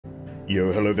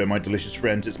Yo, hello there my delicious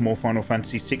friends, it's more Final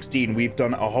Fantasy XVI. We've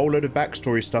done a whole load of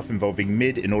backstory stuff involving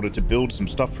Mid in order to build some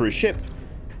stuff for a ship.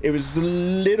 It was a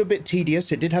little bit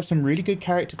tedious, it did have some really good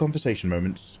character conversation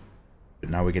moments. But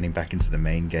now we're getting back into the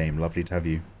main game. Lovely to have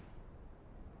you.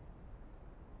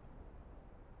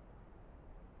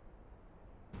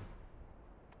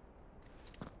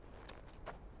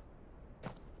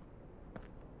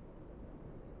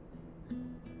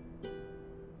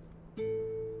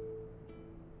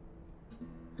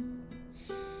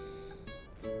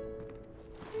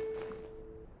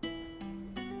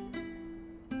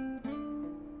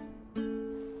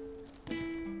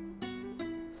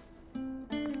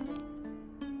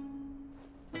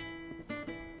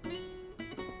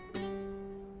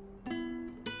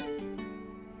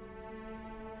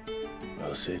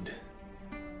 Well, Sid,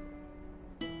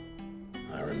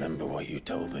 I remember what you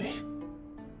told me.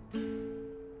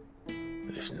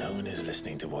 But if no one is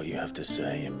listening to what you have to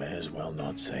say, you may as well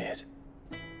not say it.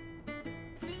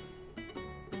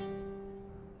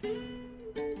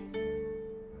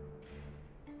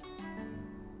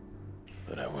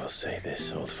 But I will say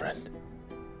this, old friend.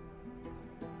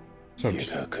 So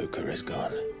Hugo Kuka is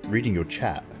gone. Reading your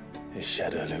chat. His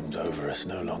shadow looms over us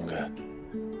no longer.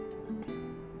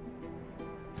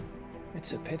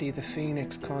 It's a pity the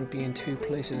Phoenix can't be in two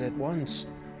places at once.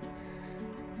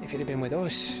 If he'd have been with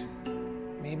us,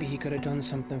 maybe he could have done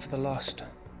something for the Lost.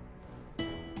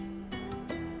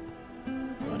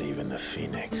 Not even the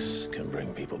Phoenix can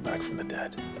bring people back from the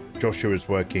dead. Joshua is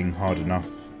working hard enough.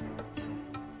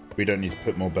 We don't need to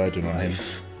put more burden on him.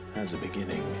 Life has a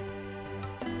beginning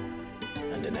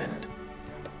and an end.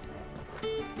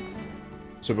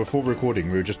 So before recording,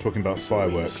 we were just talking about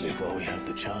fireworks. We must live while we have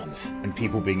the chance. And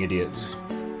people being idiots.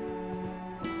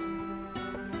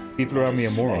 People around me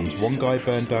are morons. One guy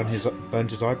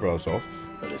burned his eyebrows off.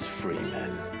 But as free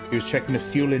men. He was checking the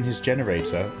fuel in his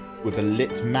generator with a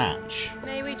lit match.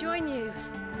 May we join you?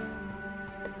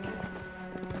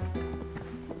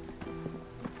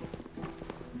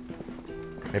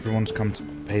 Everyone's come to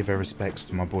pay their respects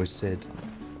to my boy Sid.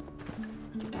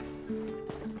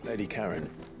 Lady Karen.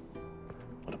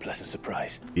 What a pleasant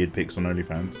surprise. Beard pics on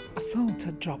OnlyFans. I thought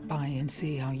I'd drop by and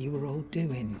see how you were all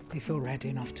doing before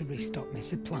heading off to restock my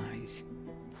supplies.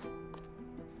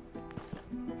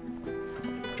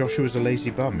 Joshua's a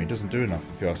lazy bum. He doesn't do enough,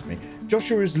 if you ask me.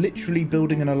 Joshua is literally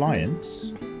building an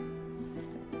alliance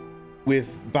with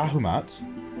Bahamut,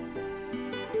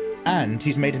 and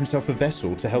he's made himself a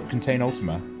vessel to help contain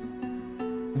Ultima.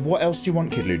 What else do you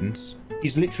want, Kid Ludens?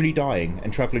 He's literally dying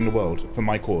and travelling the world for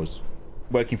my cause,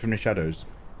 working from the shadows.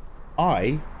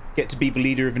 I get to be the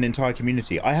leader of an entire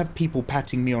community. I have people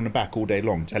patting me on the back all day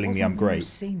long, telling me I'm great. It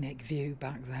wasn't a scenic view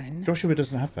back then. Joshua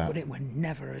doesn't have that. But it were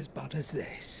never as bad as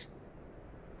this.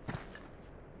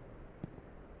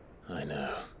 I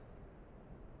know.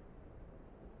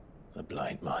 The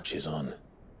Blight March is on.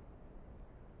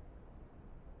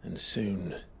 And soon,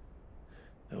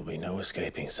 there will be no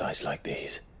escaping sights like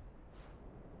these.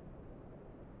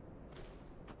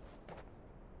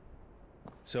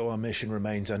 So our mission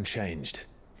remains unchanged.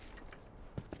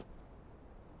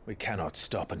 We cannot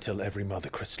stop until every Mother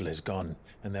Crystal is gone,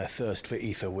 and their thirst for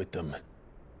ether with them.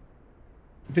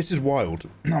 This is wild.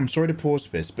 I'm sorry to pause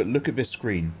this, but look at this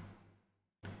screen.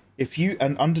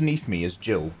 And underneath me is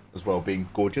Jill, as well, being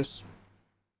gorgeous.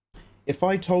 If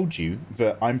I told you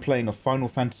that I'm playing a Final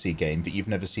Fantasy game that you've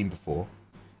never seen before,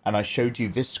 and I showed you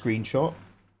this screenshot,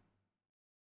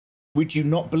 would you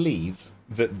not believe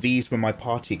that these were my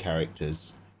party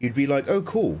characters? You'd be like, oh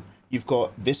cool, you've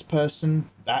got this person,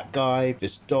 that guy,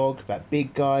 this dog, that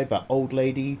big guy, that old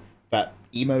lady, that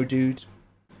emo dude.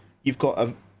 You've got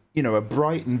a, you know, a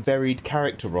bright and varied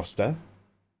character roster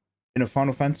in a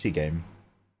Final Fantasy game.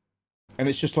 And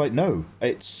it's just like, no,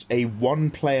 it's a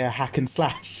one-player hack and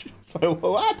slash. So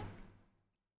what?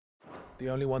 The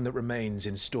only one that remains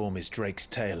in Storm is Drake's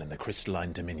tail in the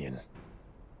Crystalline Dominion.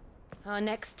 Our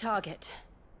next target.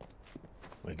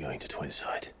 We're going to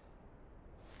Twinside.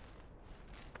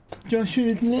 Joshua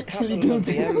is It's the literally capital of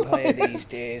building the Empire alliance. these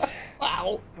days.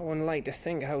 Wow. I wouldn't like to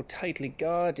think how tightly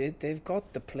guarded they've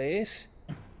got the place.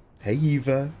 Hey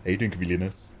Eva, how you doing,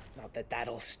 Chameleonus? Not that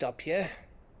that'll stop you,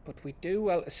 but we do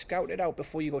well to scout it out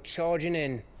before you go charging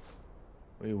in.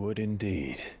 We would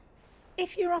indeed.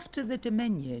 If you're off to the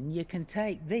Dominion, you can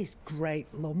take this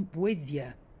great lump with you.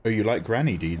 Oh, you like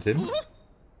Granny, do you, Tim?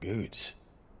 Goods.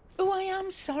 Oh, I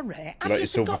am sorry. Have like you your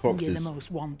silver forgotten you're the foxes?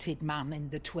 most wanted man in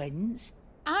the Twins?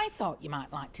 I thought you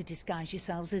might like to disguise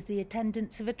yourselves as the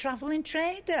attendants of a travelling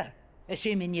trader,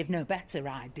 assuming you've no better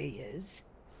ideas.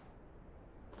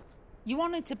 You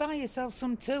wanted to buy yourself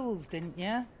some tools, didn't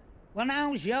you? Well,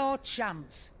 now's your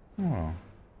chance. Oh.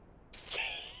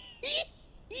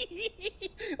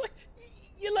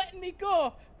 You're letting me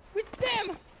go with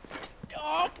them?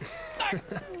 Oh,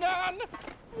 thanks, Nan.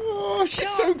 Oh, she's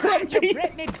so Stop that, grumpy. You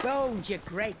break me bones, you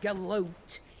great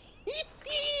galoot.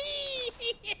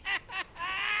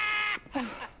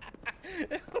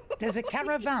 There's a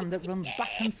caravan that runs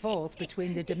back and forth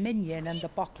between the Dominion and the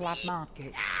Bocklad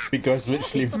markets. Because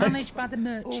literally... It's managed by the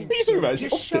merchants. What are you talking about? It's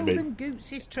Just show opposite me. them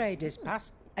Goots' traders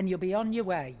pass, and you'll be on your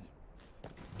way.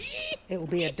 It'll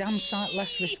be a damn sight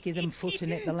less risky than footing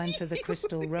it the length of the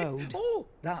Crystal Road.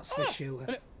 That's for sure.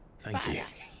 Thank you,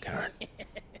 Karen.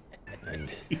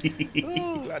 And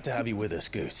glad to have you with us,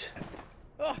 Goot.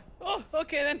 Oh,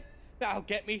 okay then. I'll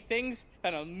get me things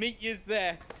and I'll meet yous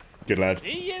there. Good lad.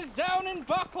 See yous down in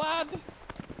Bocklad.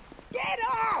 Get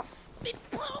off! Me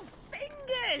poor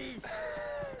fingers!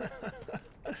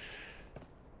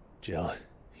 Jill,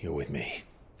 you're with me.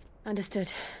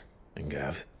 Understood. And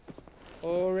Gav.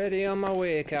 Already on my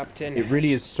way, Captain. It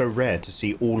really is so rare to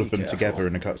see all of Be them careful. together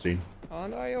in a cutscene.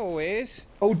 Aren't I always?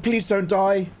 Oh, please don't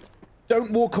die.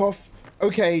 Don't walk off.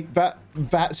 Okay, that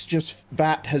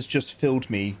has just filled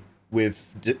me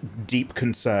with deep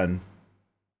concern.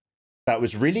 That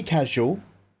was really casual.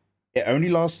 It only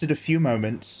lasted a few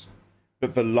moments,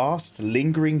 but the last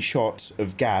lingering shot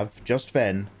of Gav just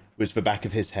then was the back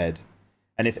of his head.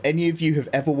 And if any of you have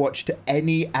ever watched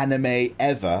any anime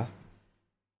ever,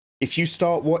 if you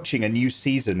start watching a new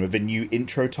season with a new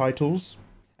intro titles,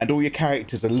 and all your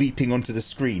characters are leaping onto the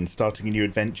screen, starting a new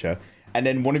adventure, and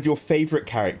then one of your favourite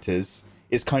characters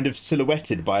is kind of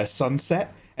silhouetted by a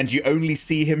sunset, and you only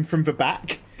see him from the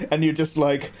back, and you're just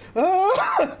like,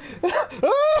 ah!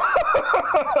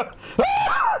 Ah!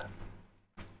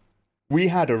 We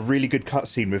had a really good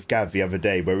cutscene with Gav the other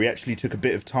day, where we actually took a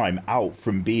bit of time out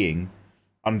from being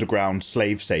underground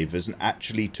slave savers and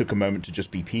actually took a moment to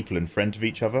just be people and friends of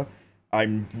each other.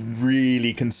 I'm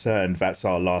really concerned that's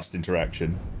our last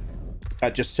interaction.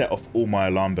 That just set off all my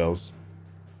alarm bells.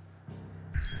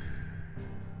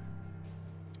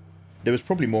 There was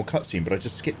probably more cutscene, but I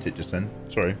just skipped it just then.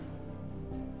 Sorry.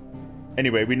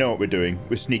 Anyway, we know what we're doing.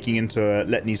 We're sneaking into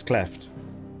Letney's Cleft.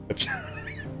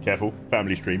 Careful,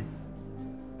 family stream.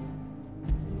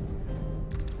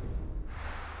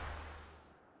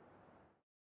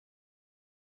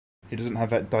 He doesn't have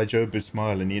that Daijobu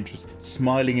smile, and he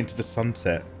smiling into the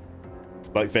sunset.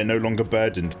 Like they're no longer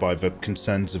burdened by the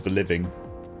concerns of the living.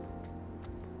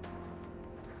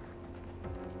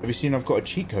 Have you seen I've got a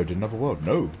cheat code in Another World?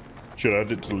 No. Should I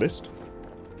add it to the list?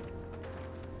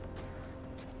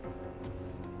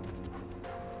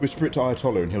 Whisper it to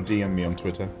Ayatollah and he'll DM me on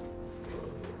Twitter.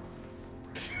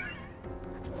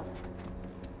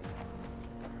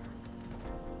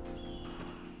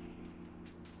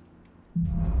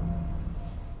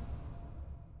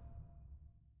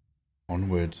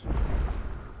 Onward.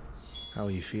 How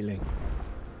are you feeling?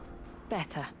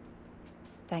 Better.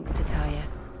 Thanks to Taya.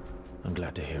 I'm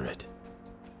glad to hear it.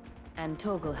 And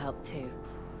Torgal helped too.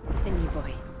 The new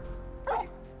boy.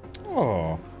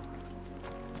 Oh.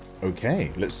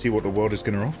 Okay, let's see what the world is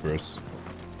going to offer us.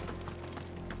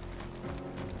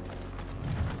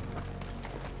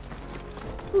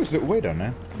 Oh, there's a little way down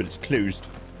there, but it's closed.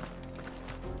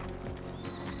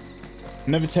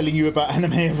 Never telling you about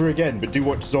anime ever again, but do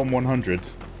watch Zom 100.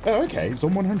 Oh, okay,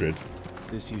 Zom 100.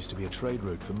 This used to be a trade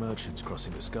route for merchants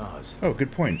crossing the Scars. Oh,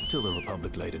 good point. Till the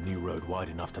Republic laid a new road wide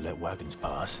enough to let wagons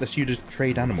pass. Let's use a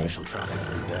trade animal. Official traffic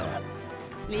route there.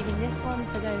 Leaving this one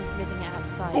for those living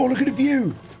outside. Oh, look at the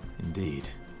view! Indeed.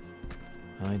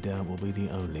 I doubt we'll be the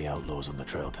only outlaws on the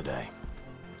trail today.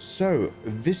 So,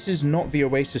 this is not the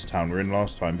Oasis town we were in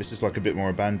last time. This is like a bit more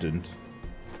abandoned.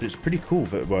 But it's pretty cool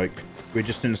that like we're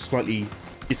just in a slightly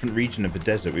different region of the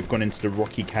desert. We've gone into the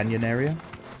Rocky Canyon area.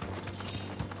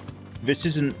 This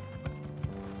isn't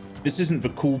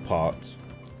the cool part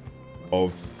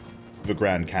of the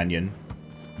Grand Canyon.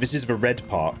 This is the red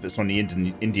part that's on the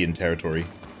Indian territory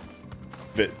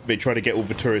that they try to get all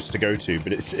the tourists to go to,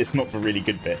 but it's not the really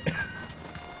good bit.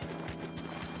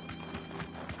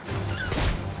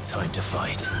 Time to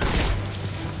fight.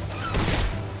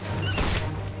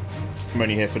 I'm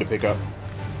only here for the pickup.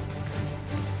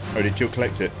 Oh, did Jill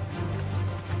collect it?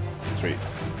 Sweet.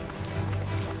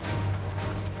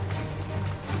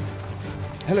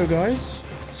 Hello, guys.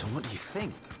 So what do you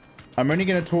think? I'm only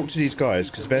going to talk to these guys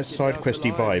because their side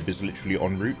questy vibe is literally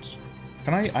en route.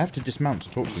 Can I have to dismount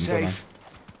to talk to them, don't I?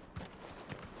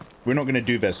 We're not going to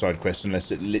do their side quest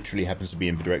unless it literally happens to be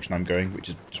in the direction I'm going, which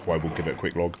is just why we'll give it a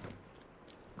quick log.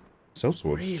 Cell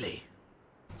swords. Really?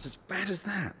 It's as bad as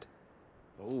that?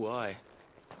 Oh, aye.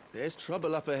 There's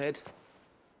trouble up ahead.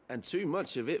 And too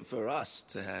much of it for us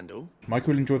to handle.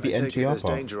 Michael will enjoy the NTR there's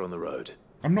part. danger on the road.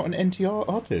 I'm not an NTR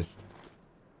artist.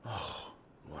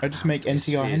 I just make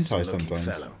NTR hentai sometimes.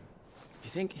 Fellow. You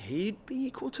think he'd be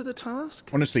equal to the task?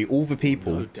 Honestly, all the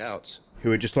people No doubt.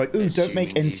 who are just like, ooh, don't make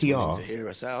Assuming he's willing NTR. to hear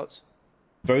us out.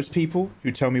 Those people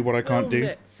who tell me what I can't do, Well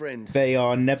met, friend. they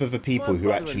are never the people My who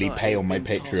brother actually and I pay have on my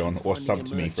been tasked Patreon with or finding sub a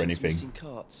to me for merchant's anything. missing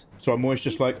cart. So I'm always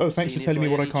just like, oh, thanks for Seen it telling me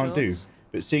by what I any can't do. chance?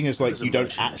 But seeing as like does a you don't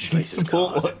merchant actually misplace his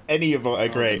support card? any of what I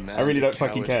Oh, create, the I really man's a don't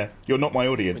fucking coward. care. You're not my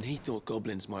When audience. he thought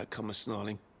goblins might come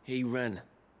a-snarling, he ran,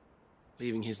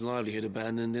 leaving his livelihood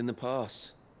abandoned in the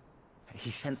pass. He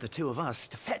sent the two of us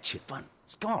to fetch it, but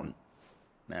it's gone.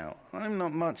 Now, I'm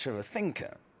not much of a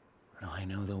thinker, but I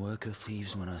know the work of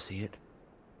thieves when I see it.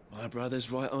 My brother's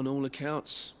right on all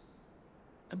accounts.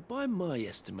 And by my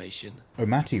estimation, Oh,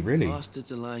 Matty, really?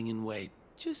 bastards are lying in wait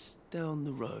just down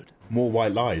the road. More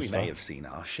white lies, We huh? may have seen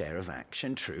our share of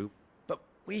action, true, but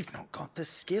we've not got the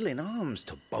skill in arms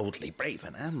to boldly brave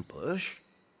an ambush.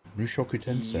 Mushoku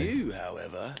Tensei. You,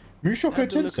 however, Mushoku have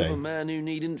the look of a Tensei? man who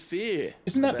needn't fear.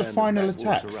 Isn't that the band of final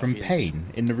backwater attack from ruffians. Pain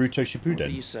in Naruto What do you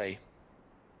Shippuden? say?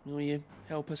 Will you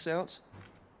help us out?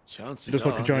 Chances It looks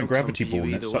like a are giant they'll come gravity for you ball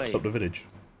and it either sucks way. up the village.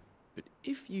 But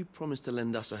if you promise to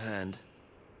lend us a hand,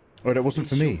 Oh, that wasn't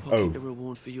for we me. shall pocket Oh. a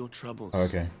reward for your troubles. Oh,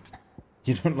 okay.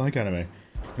 You don't like anime.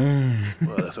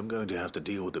 Well, if I'm going to have to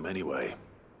deal with them anyway.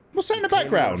 What's that in the Clearly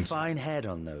a background? fine head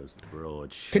on those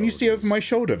broad shoulders. Can you see over my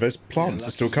shoulder? Those You're plants are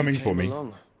lucky still you coming came for me.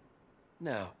 along.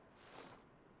 Now,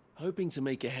 hoping to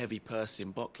make a heavy purse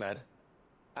in Boklad,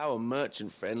 our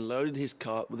merchant friend loaded his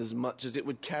cart with as much as it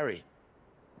would carry.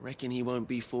 Reckon he won't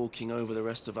be forking over the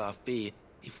rest of our fee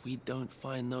if we don't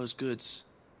find those goods.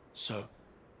 So,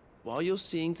 while you're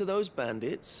seeing to those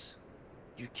bandits,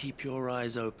 you keep your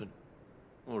eyes open.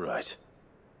 All right.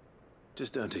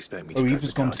 Just don't expect me Oh, to drag Eva's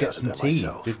the gone cart to get out of some there tea.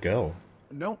 myself. Good girl.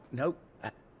 No.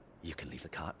 You can leave the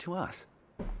cart to us.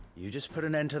 You just put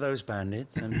an end to those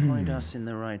bandits and point us in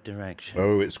the right direction.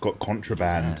 Oh, it's got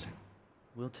contraband. And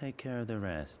we'll take care of the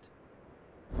rest.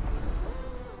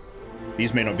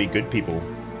 These may not be good people.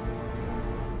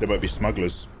 They might be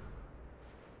smugglers.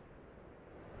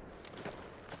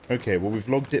 Okay, well, we've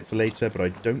logged it for later, but I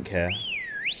don't care.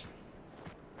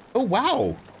 Oh,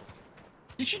 wow!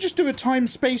 Did she just do a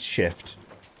time-space shift?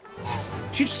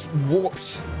 She just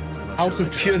warped I'm not out sure I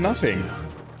of trust pure those nothing. two.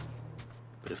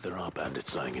 But if there are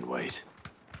bandits lying in wait,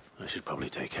 I should probably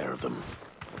take care of them.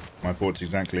 My thoughts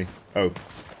exactly. Oh,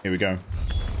 here we go.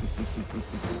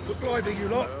 Look lively, you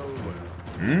lot.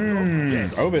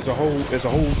 Oh, there's a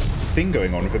whole thing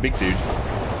going on with a big dude.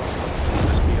 These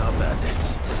must be our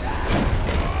bandits.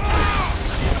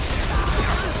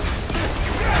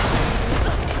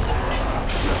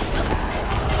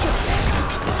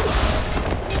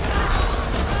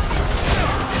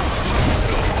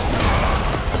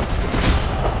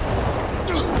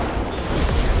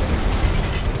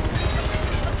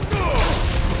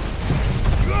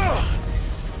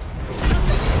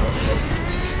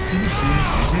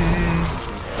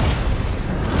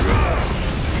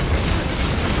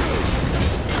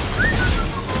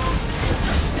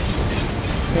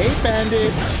 Hey,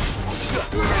 bandits!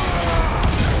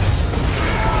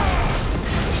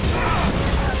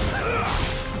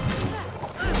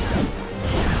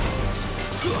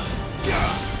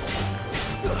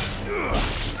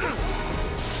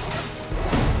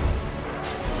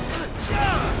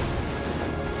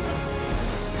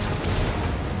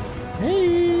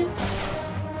 Hey!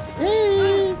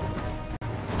 Hey!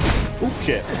 Oh,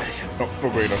 shit. Not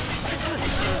great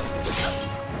enough.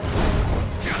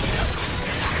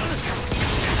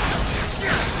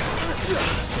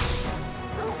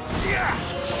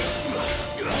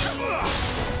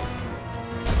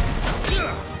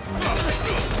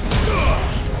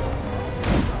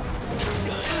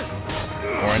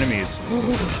 More enemies.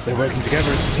 They're working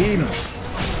together as a team.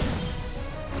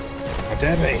 How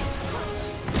dare they?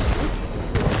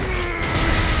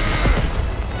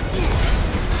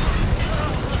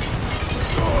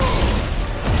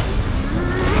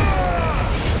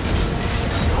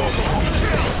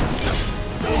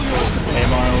 Hey,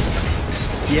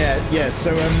 Miles. Yeah,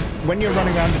 so when you're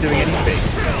running around and doing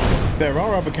anything, there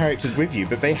are other characters with you,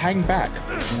 but they hang back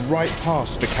right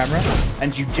past the camera,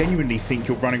 and you genuinely think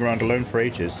you're running around alone for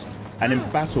ages. And in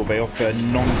battle, they offer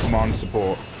non-command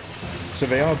support. So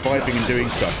they are vibing and doing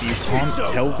stuff, but you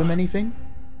can't tell them anything.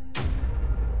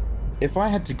 If I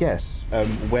had to guess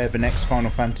where the next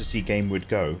Final Fantasy game would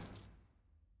go,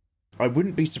 I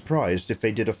wouldn't be surprised if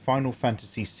they did a Final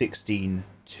Fantasy XVI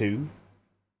 2.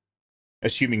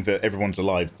 Assuming that everyone's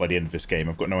alive by the end of this game.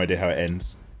 I've got no idea how it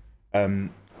ends.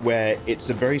 where it's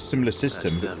a very similar system,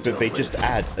 That's them but they dealt just with.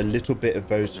 add a little bit of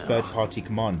those third-party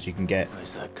commands you can get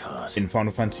Where's that cart? in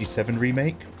Final Fantasy VII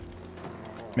Remake.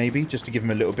 Maybe, just to give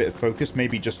them a little bit of focus.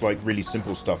 Maybe just like really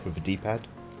simple stuff with the D-pad.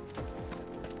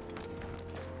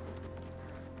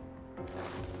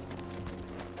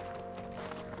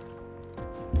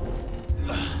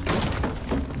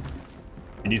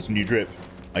 You need some new drip.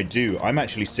 I do. I'm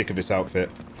actually sick of this outfit.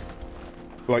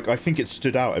 Like, I think it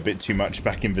stood out a bit too much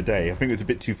back in the day. I think it was a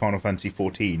bit too Final Fantasy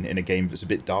XIV in a game that's a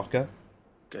bit darker.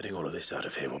 Getting all of this out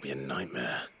of here will be a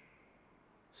nightmare.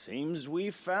 Seems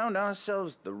we've found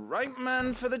ourselves the right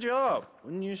man for the job,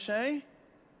 wouldn't you say?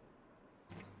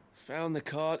 Found the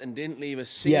cart and didn't leave a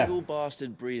single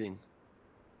bastard breathing.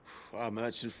 Our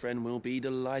merchant friend will be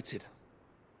delighted.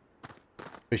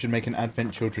 They should make an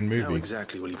Advent Children movie. How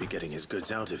exactly will he be getting his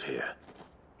goods out of here?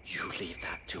 You leave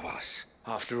that to us.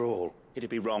 After all, it'd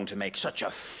be wrong to make such a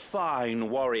fine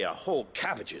warrior haul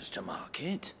cabbages to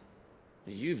market.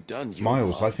 You've done your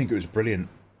Miles, part, I think it was brilliant.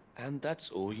 and that's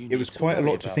all you need. It was quite a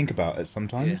lot to think about at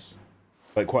sometimes.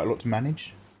 Like, quite a lot to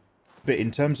manage. But in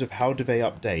terms of how do they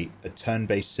update a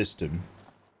turn-based system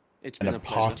It's and been a a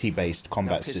pleasure. party-based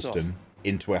combat piss off. system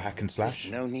into a hack and slash,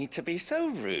 There's no need to be so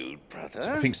rude, brother.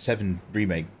 I think 7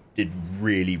 Remake did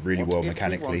really, really well What if we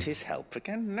mechanically. want his help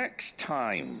again next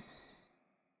time?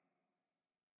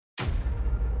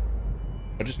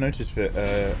 I just noticed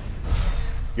that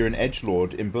you're an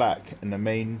edgelord in black, and the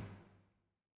main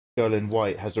girl in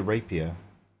white has a rapier.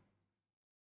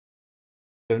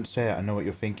 Don't say it. I know what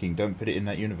you're thinking. Don't put it in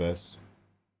that universe.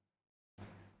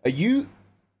 Are you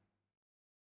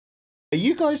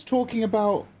guys talking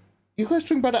about? You guys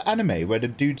talking about an anime where the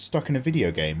dude's stuck in a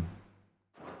video game,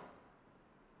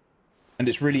 and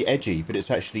it's really edgy, but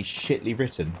it's actually shitly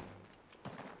written?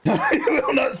 You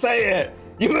will not say it.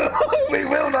 You will. We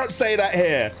will not say that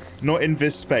here. Not in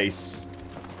this space.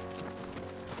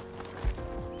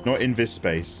 Not in this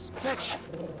space. Fetch!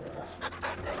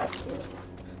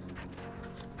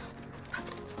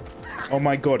 Oh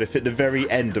my god, if at the very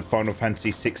end of Final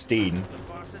Fantasy XVI,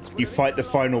 you fight the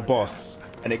final boss,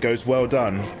 and it goes, well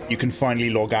done, you can finally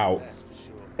log out.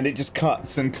 And it just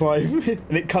cuts, and Clive,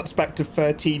 and it cuts back to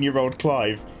 13-year-old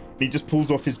Clive, and he just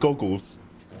pulls off his goggles,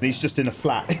 and he's just in a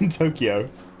flat in Tokyo.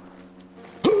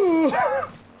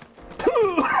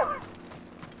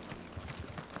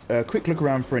 Quick look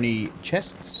around for any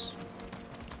chests.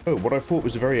 Oh, what I thought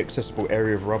was a very accessible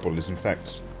area of rubble is in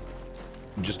fact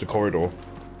just a corridor.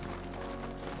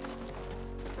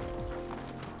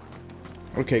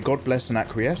 Okay, God bless and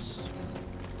acquiesce.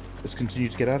 Let's continue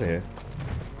to get out of here.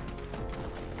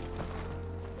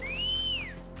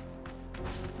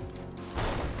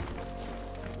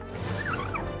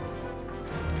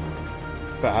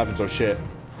 If that happens, oh shit.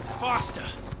 Faster!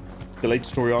 Delayed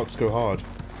story arcs go hard.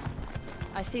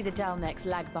 I see the Dalnex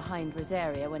lag behind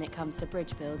Rosaria when it comes to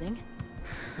bridge building.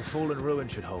 The fallen ruin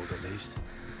should hold at least.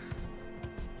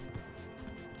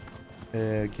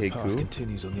 Okay, Path cool.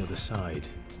 continues on the other side.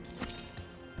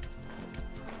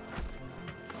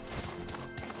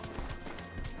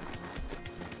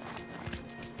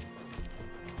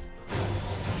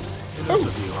 Enough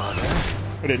of you, are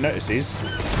there? I didn't notice these.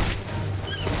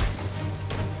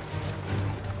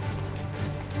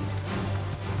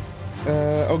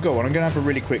 Oh, go on. I'm going to have a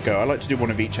really quick go. I like to do one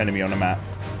of each enemy on a map.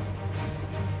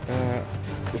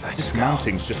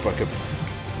 Dismounting's just like a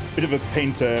bit of a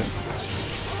pain to...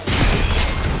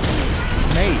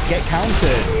 Mate, get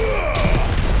countered!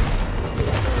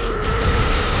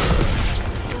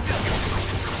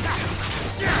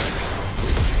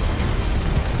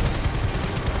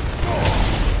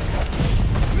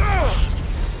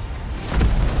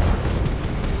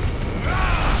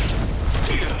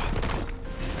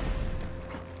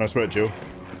 Nice work, Jill.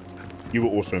 You were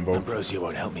also involved. Ambrosia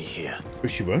won't help me here. Oh,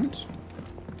 she won't?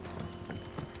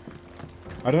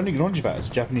 I don't acknowledge that as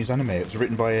a Japanese anime. It's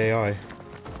written by AI.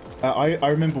 I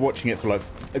remember watching it for like...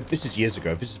 This is years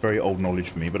ago. This is very old knowledge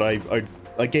for me. But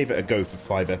I gave it a go for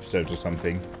 5 episodes or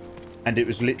something. And it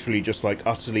was literally just like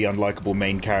utterly unlikable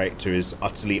main character is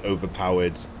utterly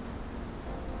overpowered.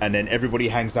 And then everybody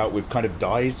hangs out with kind of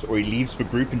dies. Or he leaves the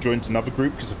group and joins another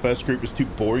group because the first group was too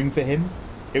boring for him.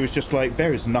 It was just like,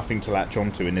 there is nothing to latch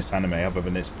onto in this anime other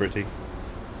than it's pretty.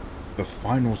 The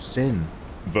Final Sin.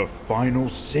 The Final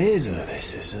Sin. So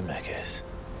this is Zemeckis.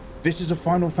 This is a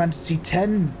Final Fantasy X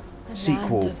The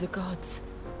sequel. land of the gods.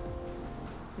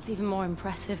 It's even more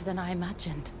impressive than I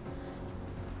imagined.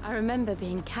 I remember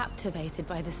being captivated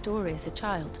by the story as a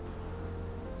child.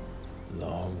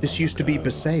 Long This used to be ago,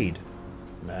 Besaid.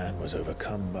 man was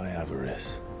overcome by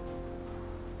avarice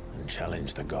and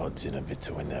challenged the gods in a bid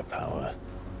to win their power.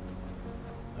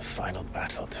 The final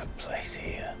battle took place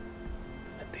here,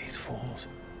 at these falls.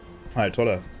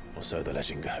 Ayatollah. Or so the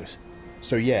legend goes.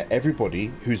 So yeah,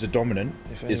 everybody who's a dominant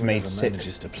is made sick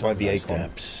by the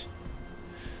Aegon.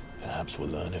 Perhaps we'll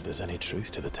learn if there's any truth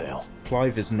to the tale.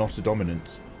 Clive is not a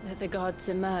dominant. That the gods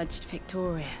emerged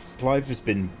victorious. Clive has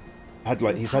had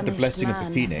the blessing of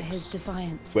the Phoenix, his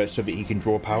defiance, where so that he can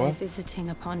draw power. Visiting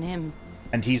upon him.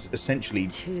 And he's essentially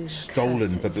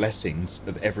stolen the blessings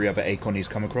of every other Aegon he's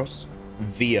come across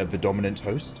via the dominant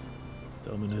host.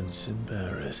 Dominants and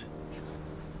bearers.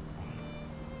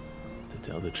 To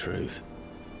tell the truth.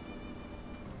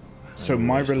 So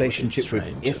my relationship with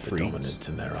the Ifrit dominants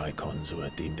and their icons were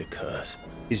deemed a curse.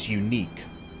 Is unique.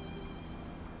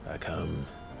 Back home,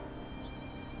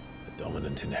 the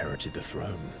dominant inherited the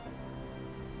throne.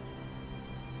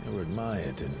 They were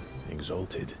admired and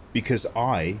exalted. Because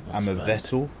I am a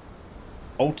vessel.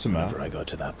 Ultima, whenever I got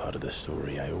to that part of the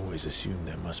story, I always assumed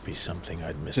there must be something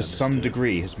I'd misunderstood. To some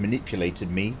degree, has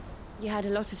manipulated me. You had a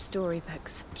lot of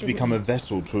storybooks. To become a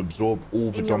vessel to absorb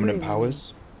all the dominant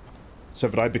powers. So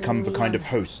that I become the kind of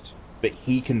host that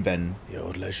he can then the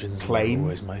old legends claim, were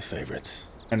always my favorites.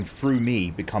 And through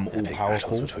me become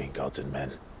all-powerful. Between gods and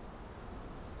men.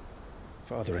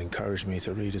 Father encouraged me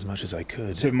to read as much as I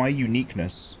could. So my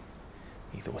uniqueness,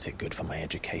 he thought it good for my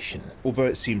education. Although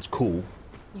it seems cool,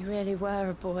 you really were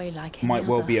a boy like him. Might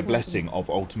well be a blessing of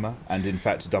Ultima, and in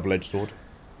fact a double-edged sword.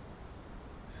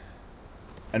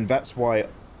 And that's why.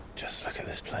 Just look at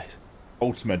this place.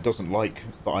 Ultima doesn't like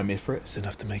that I'm Ifrit. It's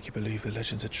enough to make you believe the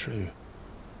legends are true.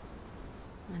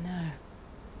 I know.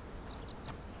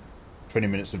 20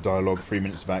 minutes of dialogue, 3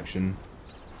 minutes of action.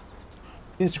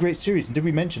 Yeah, it's a great series. And did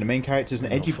we mention the main character's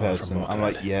an edgy person? I'm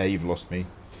like, yeah, you've lost me.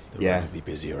 The road will be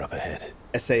busier up ahead.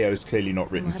 SAO is clearly not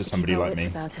written for somebody like me.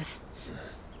 About us.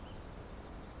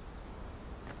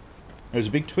 There was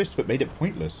a big twist that made it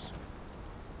pointless.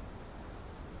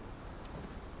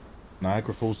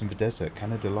 Niagara Falls in the desert.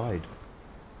 Canada lied.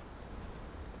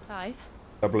 Clive?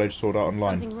 Double-edged sword out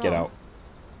online. Get out.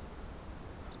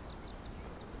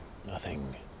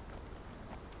 Nothing.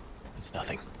 It's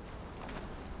nothing.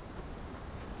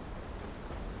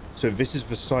 So this is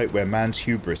the site where man's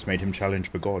hubris made him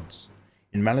challenge the gods.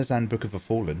 In Malazan Book of the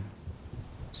Fallen,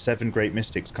 7 great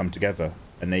mystics come together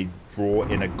and they draw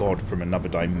in a god from another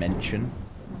dimension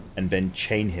and then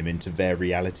chain him into their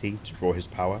reality to draw his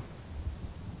power.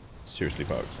 Seriously,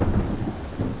 folks.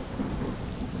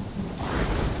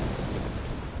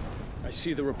 I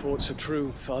see the reports are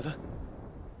true, Father.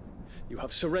 You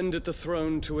have surrendered the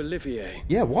throne to Olivier.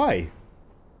 Yeah, why?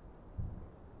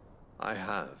 I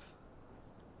have.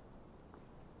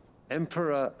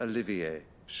 Emperor Olivier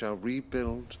shall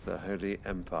rebuild the Holy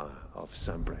Empire of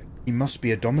Sanbreque. He must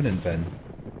be a dominant then.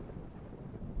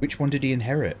 Which one did he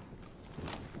inherit?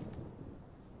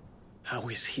 How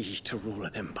is he to rule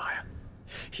an empire?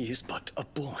 He is but a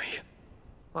boy.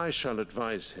 I shall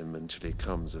advise him until he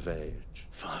comes of age.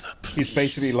 Father, please. He's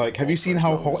basically like, have you seen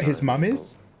how hot his mum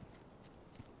is?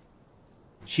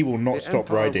 She will not stop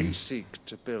riding. We seek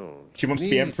to build she wants to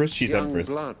be empress, she's young empress.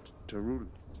 Blood to rule it.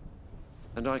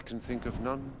 And I can think of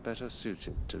none better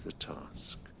suited to the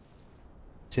task.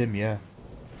 Tim, yeah.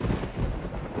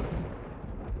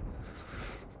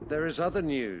 There is other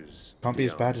news. Can't be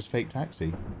as bad as Fake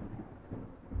Taxi.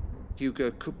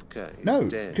 Hugo Kupka is no,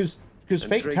 dead. because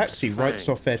Fake Taxi writes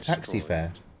off their taxi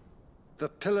fare. The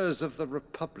pillars of the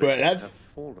Republic have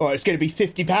fallen. Oh, it's going to be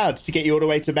 £50 to get you all the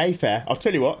way to Mayfair. I'll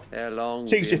tell you what.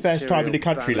 Seeing it's your first time in the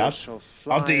country, lad,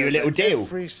 I'll do you a little deal.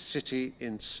 Every city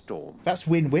in Storm. That's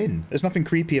win-win. There's nothing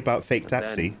creepy about Fake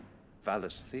Taxi.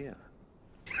 Valisthea.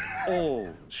 All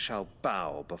shall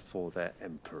bow before their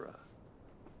emperor.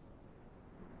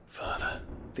 Father,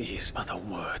 these are the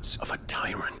words of a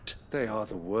tyrant. They are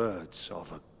the words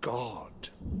of a god.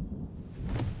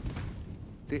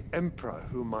 The emperor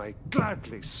whom I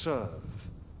gladly serve.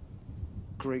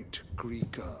 Great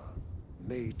Greeker,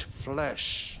 made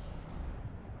flesh.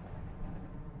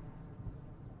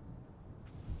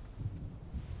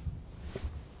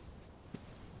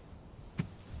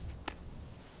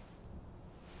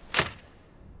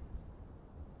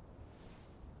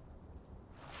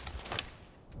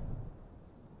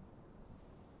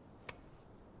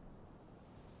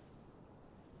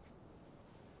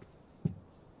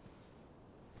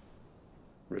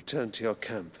 Return to your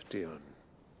camp, Dion,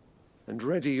 and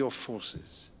ready your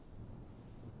forces.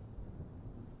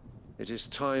 It is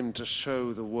time to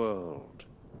show the world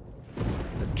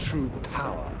the true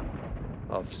power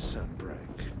of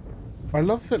Sanbreque. I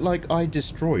love that, like, I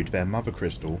destroyed their mother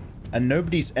crystal, and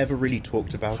nobody's ever really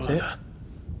talked about it.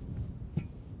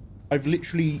 I've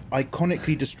literally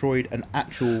iconically destroyed an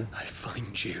actual I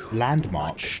find you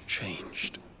landmark much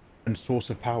changed and source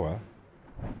of power.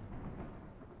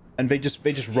 And they just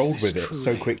rolled with it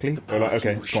so quickly. They're like,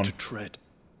 okay, it's gone. To tread?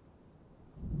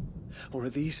 Or are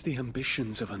these the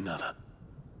ambitions of another?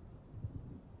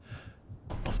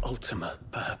 Of Ultima,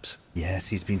 perhaps? Yes,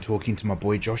 he's been talking to my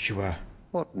boy Joshua.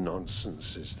 What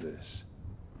nonsense is this?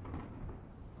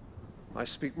 I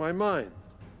speak my mind,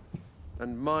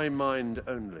 and my mind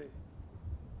only.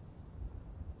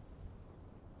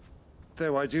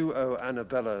 Though I do owe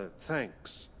Annabella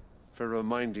thanks for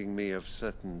reminding me of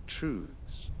certain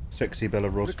truths. Sexy Bella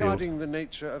Rosfield. Regarding the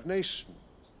nature of nations,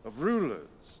 of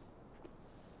rulers,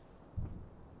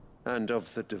 and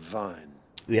of the divine.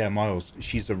 Yeah, Miles,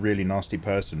 she's a really nasty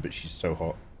person, but she's so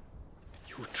hot.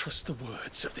 You would trust the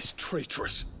words of this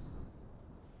traitress?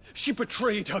 She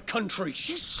betrayed her country.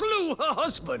 She slew her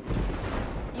husband.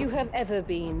 You have ever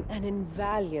been an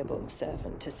invaluable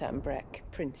servant to Sambrek,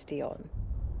 Prince Dion.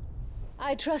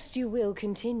 I trust you will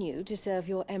continue to serve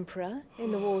your Emperor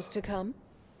in the wars to come.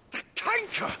 The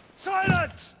canker!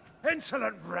 Silence!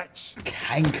 Insolent wretch!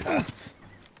 Canker!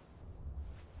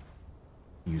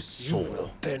 You saw. You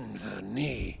will bend the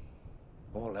knee.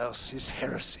 All else is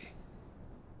heresy.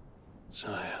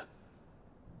 Sire,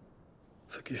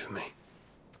 forgive me.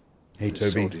 Hey,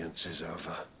 this Toby. Audience is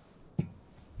over.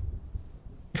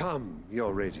 Come,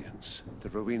 your radiance. The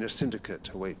Rowena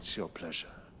Syndicate awaits your pleasure.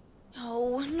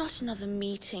 Oh, not another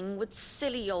meeting with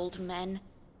silly old men.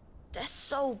 They're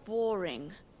so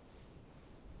boring.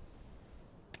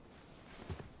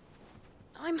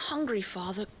 I'm hungry,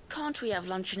 Father. Can't we have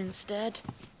luncheon instead?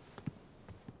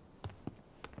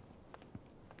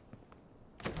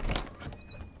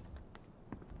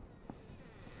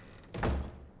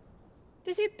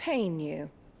 Does it pain you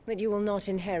that you will not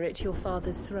inherit your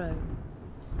father's throne?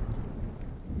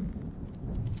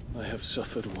 I have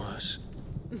suffered worse.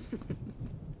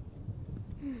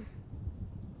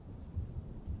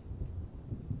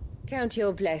 Count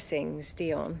your blessings,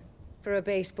 Dion. For a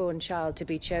base-born child to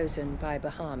be chosen by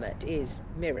Bahamut is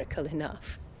miracle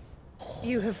enough.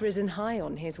 You have risen high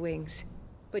on his wings,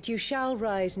 but you shall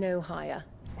rise no higher,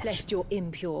 lest your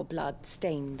impure blood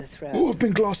stain the throne. Oh, I've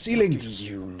been glass ceilinged. What do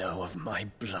you know of my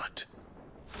blood?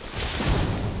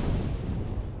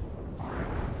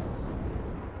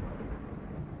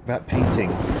 That painting.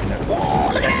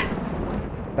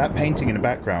 That painting in the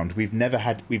background. We've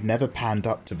never panned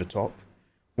up to the top.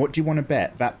 What do you want to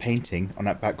bet that painting on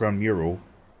that background mural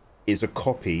is a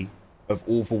copy of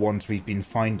all the ones we've been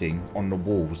finding on the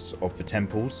walls of the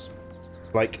temples?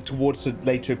 Like, towards the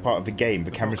later part of the game,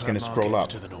 the camera's going to scroll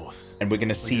up, and we're going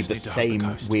to see the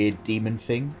same weird demon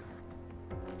thing.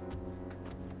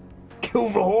 Kill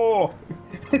the whore!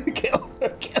 Kill her,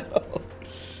 kill her!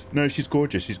 No, she's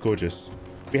gorgeous, she's gorgeous.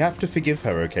 We have to forgive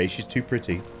her, okay? She's too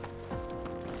pretty.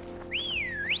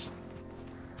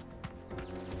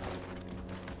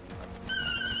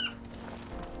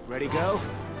 Ready, go?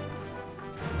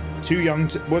 Too young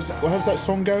to... What does that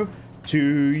song go?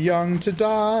 Too young to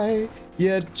die,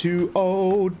 yet too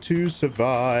old to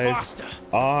survive. Faster.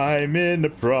 I'm in the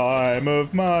prime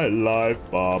of my life.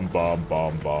 Bomb, bomb,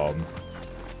 bomb, bomb.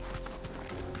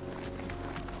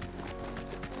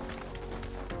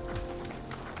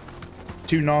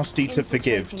 Too nasty to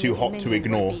forgive, too hot to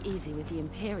ignore. Won't be easy with the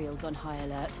Imperials on high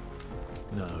alert.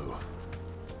 No.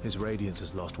 His Radiance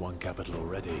has lost one capital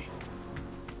already.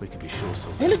 We can be sure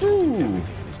Sylvester Hello. will do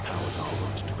everything in his power to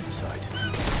hold on to Twinside.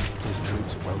 His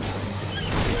troops are well trained.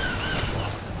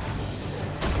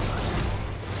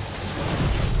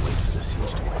 Wait for the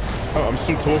siege to end. Oh, I'm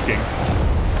still talking.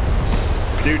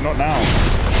 Dude, not now.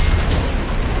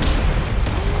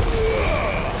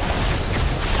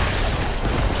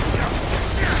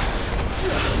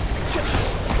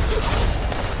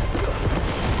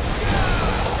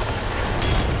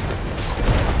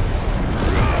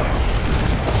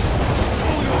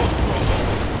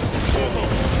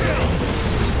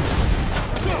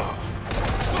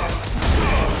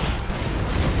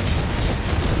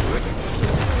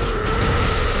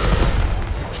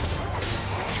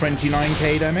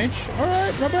 29k damage.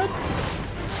 Alright, not bad.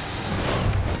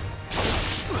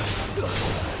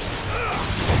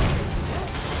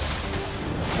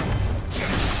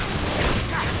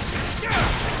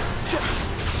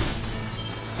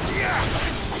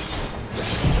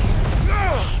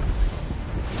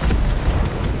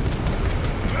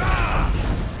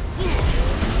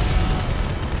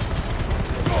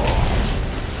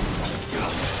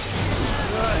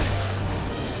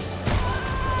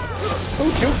 Oh,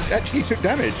 Jill actually took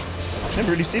damage. Never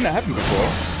really seen that happen before.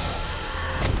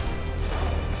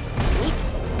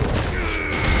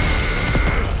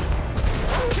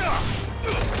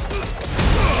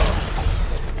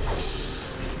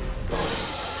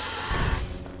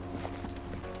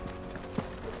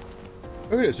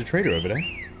 there's a trader over there.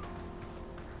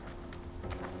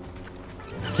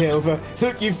 Kill for...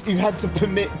 Look, you've had to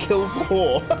permit kill for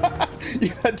whore.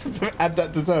 You've had to add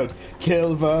that to Toad.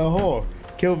 Kill for whore.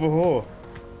 Kill for whore.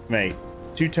 Mate,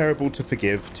 too terrible to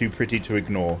forgive, too pretty to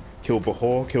ignore. Kill for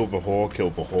whore, kill for whore,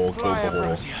 kill for whore, kill for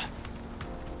whore.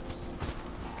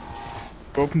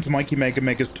 Welcome to Mikey Mega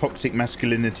Mega's Toxic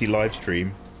Masculinity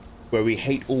livestream, where we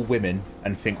hate all women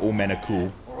and think all men are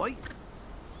cool. Alright.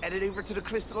 Headed over to the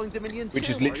Crystalline Dominion Which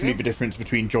is literally the difference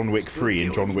between John Wick 3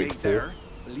 and John Wick 4.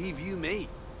 Believe you me.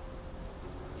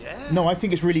 Yeah. No, I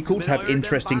think it's really cool to have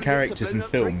interesting characters in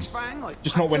films.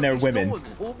 Just not when they're women.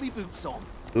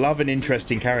 Love an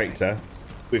interesting character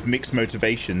with mixed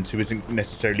motivations who isn't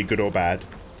necessarily good or bad,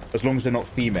 as long as they're not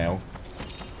female.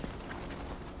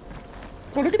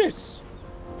 Oh, look at this.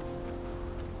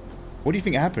 What do you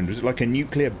think happened? Was it like a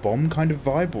nuclear bomb kind of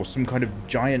vibe, or some kind of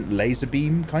giant laser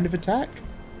beam kind of attack?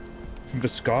 From the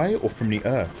sky or from the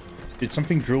earth? Did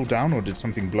something drill down or did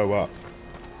something blow up?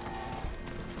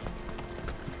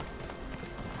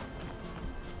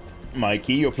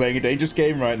 Mikey, you're playing a dangerous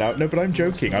game right now. No, but I'm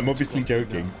joking. I'm obviously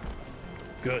joking.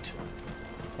 Good.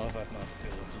 I've had my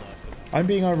fill of life. I'm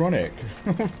being ironic.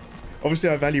 Obviously,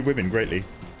 I value women greatly.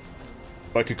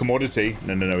 Like a commodity.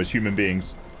 No, no, no, as human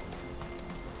beings.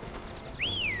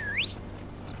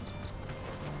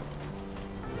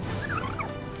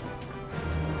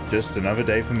 Just another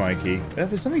day for Mikey.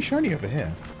 There's something shiny over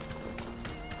here.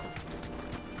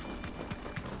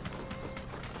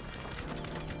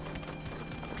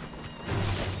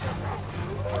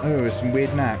 Oh, some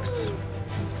weird knacks.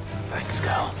 Thanks,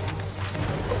 girl.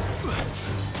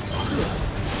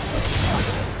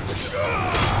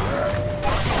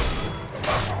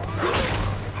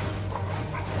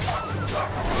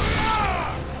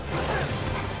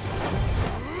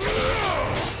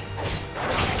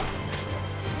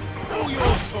 All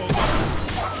yours, Tom.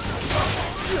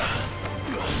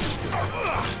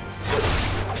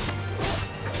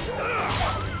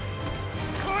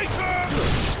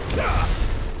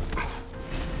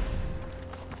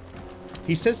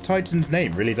 He says Titan's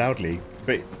name really loudly,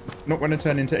 but not when I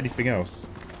turn into anything else.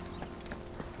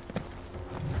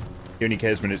 He only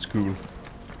cares when it's cool.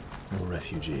 More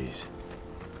refugees.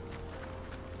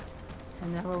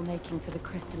 And they're all making for the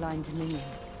Crystalline Dominion.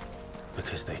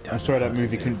 Because they don't. I'm sorry that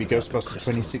movie couldn't be Ghostbusters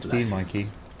 2016, Mikey.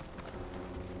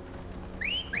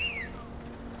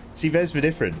 See, there's the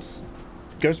difference.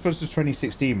 Ghostbusters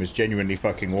 2016 was genuinely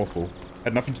fucking awful.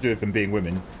 Had nothing to do with them being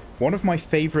women. One of my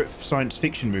favourite science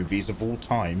fiction movies of all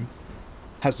time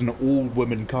has an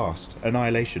all-woman cast.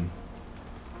 Annihilation.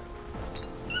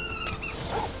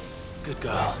 Good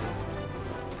girl.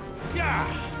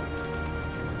 Yeah.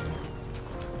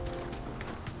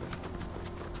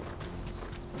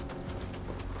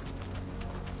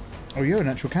 Oh, you're an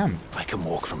actual camp. I can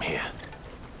walk from here.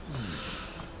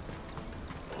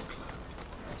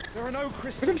 There are no Look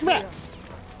crystals at those rats.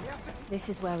 This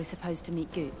is where we're supposed to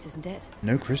meet Goots, isn't it?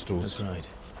 No crystals. That's right.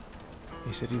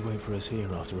 He said he'd wait for us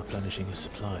here after replenishing his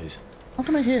supplies. How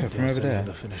can I hear her from over there?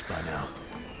 They're finished by now.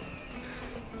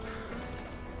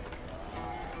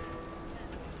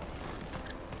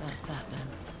 That's that then.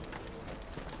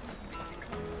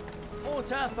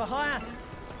 Porter for hire.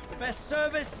 The best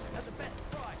service at the best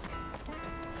price.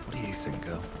 What do you think,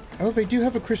 girl? Oh, they do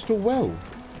have a crystal well.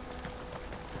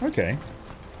 Okay.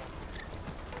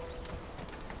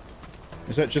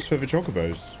 Is that just for the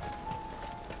chocobos?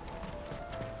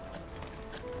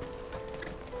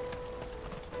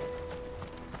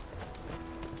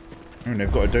 Oh, and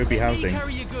they've got Adobe housing.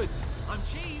 Carry your goods. I'm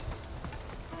cheap.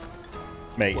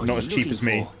 Mate, What not are as you cheap looking as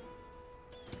me. for?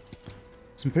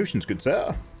 Some potions, good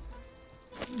sir.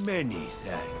 Many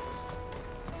thanks.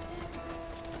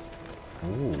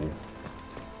 Ooh.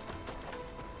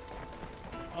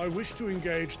 I wish to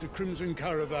engage the Crimson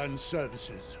Caravan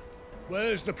services.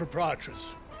 Where's the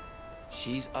proprietress?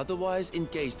 She's otherwise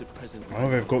engaged at present. Oh,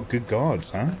 they've got good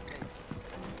guards, huh?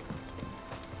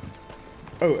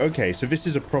 Oh, okay, so this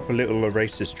is a proper little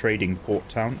Oasis trading port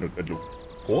town.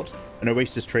 Port? An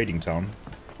Oasis trading town.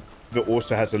 That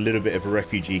also has a little bit of a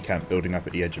refugee camp building up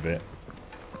at the edge of it.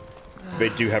 They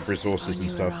do have resources and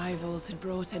stuff. If our new arrivals had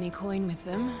brought any coin with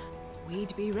them,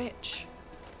 we'd be rich.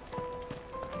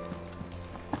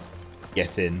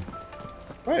 Get in.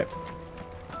 Right.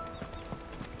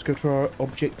 Let's go to our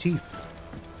objectif.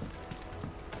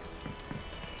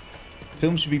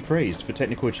 Film should be praised for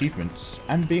technical achievements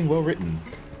and being well written.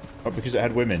 Not because it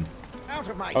had women. Out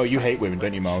of my Oh, you sight. hate women,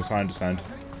 don't you, Miles? I understand.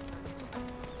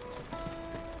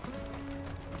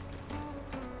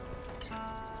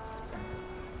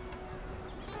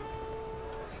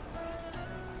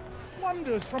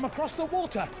 orders from across the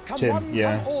water. Come Tim, one,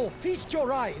 yeah. come all, feast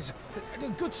your eyes.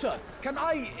 Good sir, can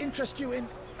I interest you in...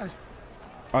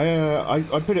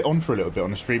 I put it on for a little bit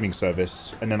on a streaming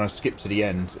service, and then I skipped to the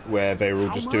end where they were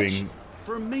all just doing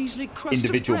for a measly crust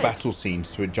individual of bread? battle scenes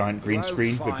to a giant green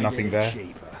screen with nothing there.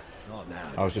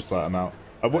 I was just like, I'm out.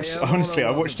 I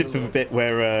watched it for the bit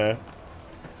where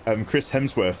Chris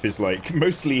Hemsworth is like,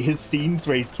 mostly his scenes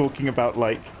where he's talking about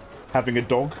like having a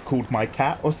dog called My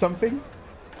Cat or something.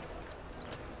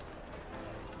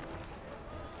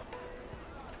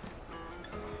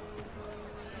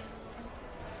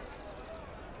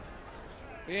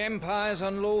 The Empire's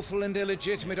unlawful and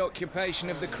illegitimate occupation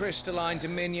of the Crystalline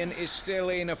Dominion is still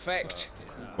in effect.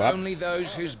 What? Only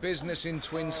those whose business in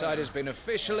Twinside has been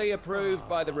officially approved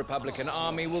by the Republican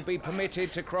Army will be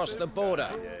permitted to cross the border.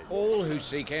 All who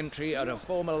seek entry are to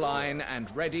form a line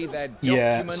and ready their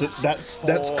documents. Yeah, so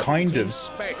that's kind of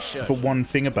inspection. the one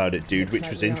thing about it, dude, which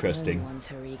was interesting,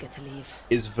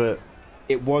 is that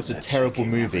it was a terrible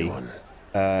movie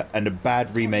and a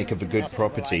bad remake of a good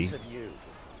property.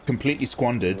 Completely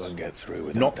squandered,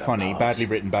 not funny, badly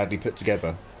written, badly put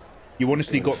together. You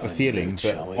honestly got the feeling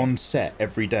that on set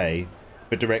every day,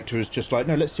 the director was just like,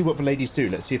 no, let's see what the ladies do.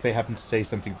 Let's see if they happen to say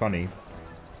something funny.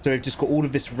 So they've just got all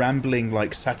of this rambling,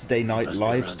 like, Saturday Night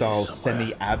Live style,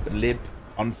 semi-ab-lib,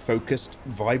 unfocused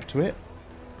vibe to it.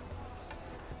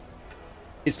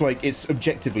 It's like, it's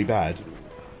objectively bad,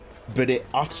 but it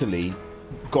utterly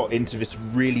got into this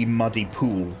really muddy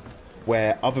pool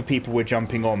where other people were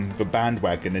jumping on the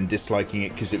bandwagon and disliking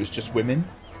it because it was just women.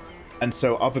 And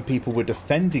so other people were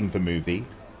defending the movie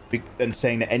and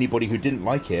saying that anybody who didn't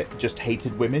like it just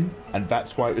hated women, and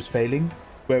that's why it was failing,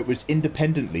 where it was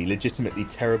independently, legitimately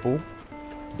terrible,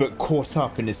 but caught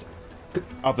up in this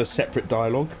other separate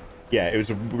dialogue. Yeah, it was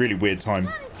a really weird time.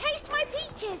 Taste my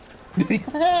peaches!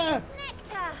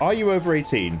 Are you over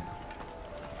 18?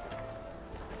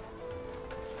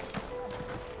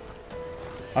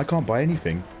 I can't buy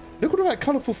anything. Look at all that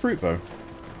colourful fruit, though.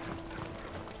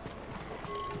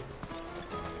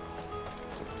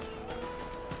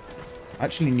 I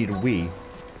actually need a wee.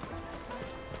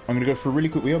 I'm going to go for a really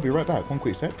quick wee. I'll be right back. One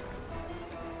quick sec.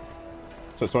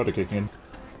 So cider kicking in.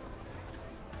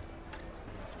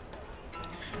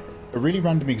 A really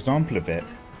random example of it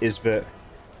is that,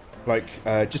 like,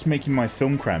 just making my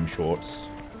film cram shorts.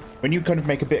 When you kind of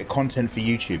make a bit of content for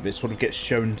YouTube, it sort of gets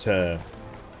shown to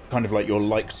kind of like your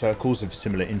like circles of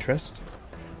similar interest.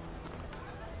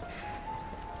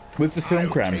 With the film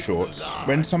cram shorts,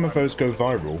 when some of those go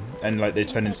viral and like they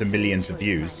turn into millions of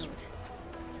views,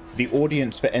 the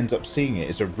audience that ends up seeing it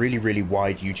is a really, really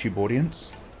wide YouTube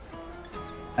audience.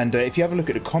 And if you have a look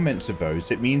at the comments of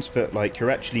those, it means that like you're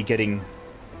actually getting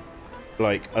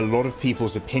like a lot of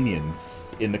people's opinions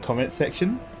in the comment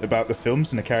section about the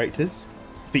films and the characters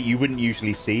that you wouldn't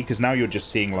usually see, because now you're just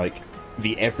seeing like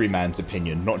the everyman's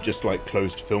opinion, not just like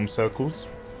closed film circles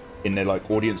in their like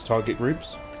audience target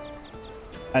groups.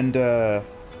 And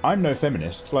I'm no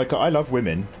feminist. Like, I love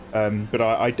women, but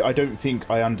I don't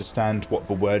think I understand what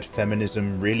the word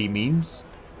feminism really means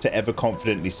to ever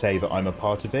confidently say that I'm a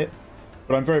part of it.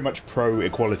 But I'm very much pro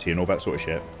equality and all that sort of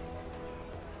shit.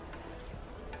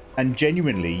 And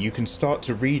genuinely, you can start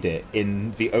to read it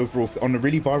in the overall, on the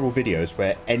really viral videos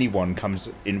where anyone comes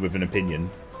in with an opinion.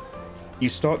 You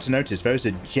start to notice there's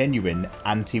a genuine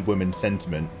anti-woman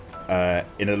sentiment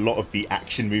in a lot of the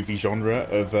action movie genre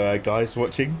of guys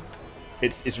watching.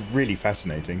 It's really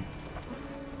fascinating.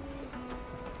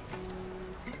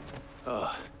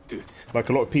 Oh, good. Like,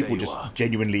 a lot of people just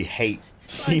genuinely hate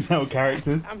female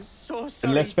characters. I'm so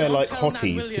sorry. Unless they're Don't like tell Nan, will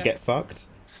hotties to ya? get fucked.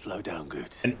 Slow down,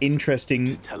 good. An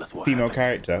interesting female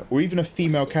character, or even a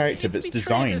female character that's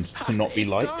designed to not be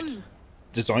liked.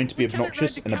 Designed to be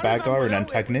obnoxious and a bad guy or an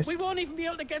antagonist. We won't even be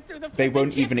able to get through the They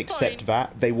won't flipping even accept checkpoint.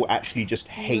 that. They will actually just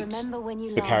hate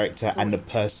the character and the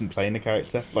person playing the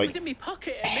character. It Like, was in my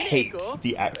pocket a minute hate ago, the and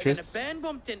then a actress. burn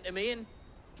bumped into me and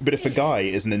But if a guy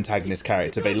is an antagonist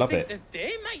character, they love think it. that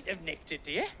they might have nicked it,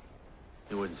 do you?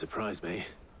 It wouldn't surprise me.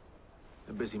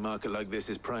 A busy market like this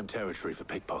is prime territory for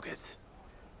pickpockets.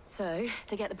 So,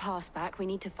 to get the pass back, we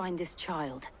need to find this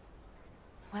child.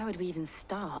 Where would we even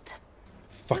start?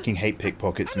 Fucking hate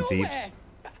pickpockets and thieves.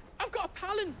 I've got a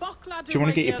pal in Bocklad. If you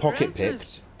want to get your pocket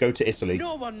picked, go to Italy.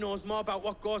 No one knows more about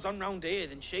what goes on round here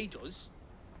than she does.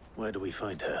 Where do we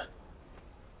find her?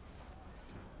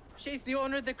 She's the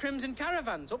owner of the Crimson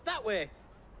Caravans, up that way.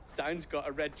 Sign's got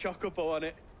a red chocobo on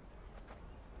it.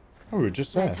 Oh, we're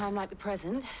just No there. time like the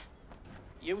present.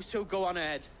 You two go on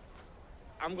ahead.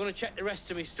 I'm gonna check the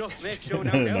rest of my stuff, make sure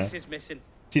No, no one no, no. else is missing.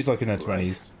 She's like in her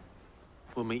 20s.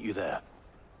 We'll meet you there.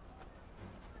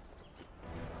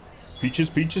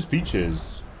 Peaches, peaches,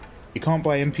 peaches. You can't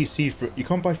buy you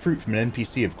can't buy fruit from an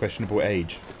NPC of questionable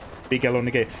age. Big L on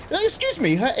the game. Excuse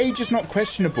me, her age is not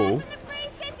questionable.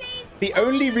 The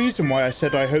only reason why I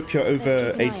said I hope you're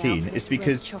over 18 is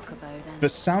because the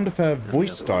sound of her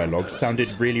voice dialogue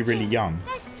sounded really, really young.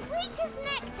 They're sweet as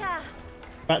nectar.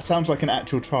 That sounds like an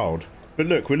actual child. But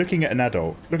look, we're looking at an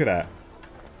adult. Look at that.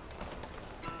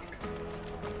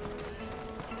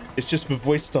 It's just the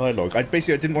voice dialogue. I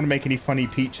didn't want to make any funny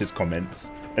Peaches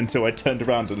comments until I turned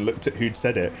around and looked at who'd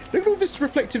said it. Look at all this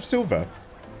reflective silver.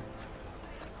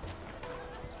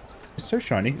 It's so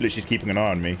shiny. Look, she's keeping an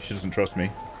eye on me. She doesn't trust me.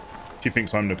 She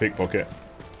thinks I'm the pickpocket.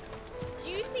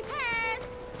 Juicy pears.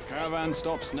 Caravan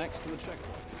stops next to the checkpoint.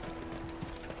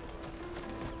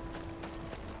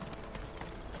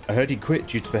 I heard he quit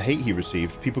due to the hate he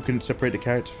received. People couldn't separate the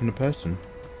character from the person.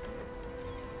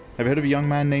 Have you heard of a young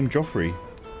man named Joffrey?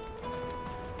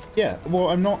 Yeah, well,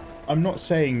 I'm not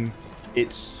saying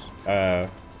it's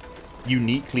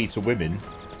uniquely to women,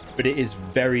 but it is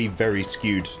very, very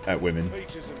skewed at women.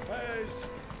 Peaches and pears.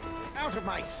 Out of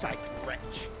my sight,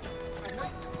 wretch.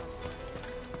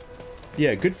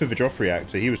 Yeah, good for the Joffrey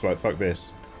actor. He was like, fuck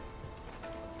this.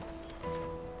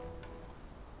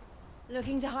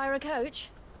 Looking to hire a coach?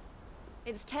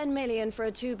 It's 10 million for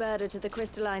a two-birder to the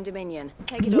Crystalline Dominion.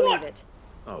 Take it or leave it.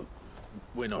 Oh,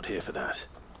 we're not here for that.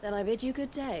 Then I bid you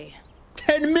good day.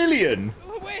 10 million?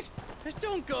 Oh, wait!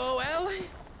 Don't go, El.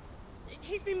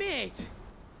 He's me mate.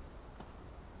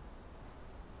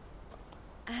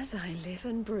 As I live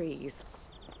and breathe.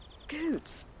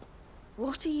 Goots,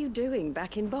 what are you doing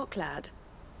back in Boklad?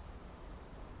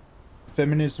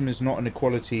 Feminism is not an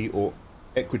equality or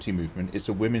equity movement. It's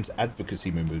a women's advocacy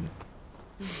movement.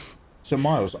 So,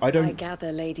 Miles, I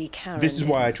gather Lady Karen. This is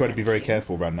why I try to be very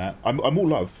careful around that. I'm all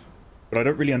love, but I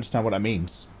don't really understand what that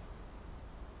means.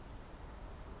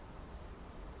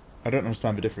 I don't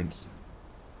understand the difference.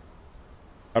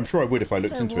 I'm sure I would if I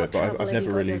looked into it, but I've never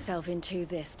really. Yourself into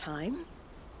this time?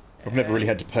 I've never really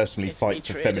had to personally fight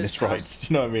for feminist rights.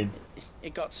 Do you know what I mean?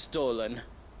 It got stolen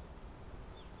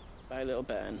by a little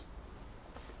bairn.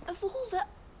 Of all the...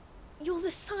 You're the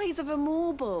size of a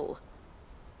marble.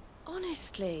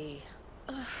 Honestly.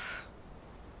 Ugh.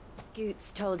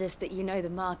 Goots told us that you know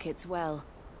the markets well.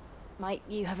 Might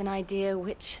you have an idea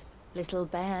which little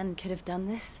bairn could have done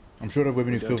this? I'm sure there are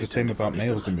women who feel the same about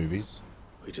males in movies.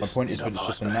 My point is that it's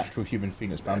just a natural human thing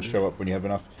that's bound to show up when you have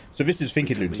enough. So this is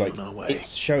thinking loops, like, it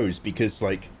shows because,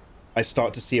 like, I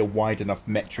start to see a wide enough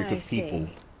metric of people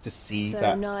to see that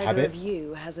habit. So neither of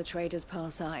you has a trader's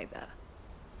pass either?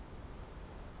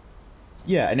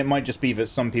 Yeah, and it might just be that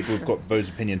some people who've got those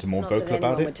opinions are more vocal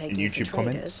about it in YouTube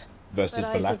comments versus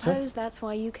the latter. I suppose that's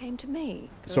why you came to me.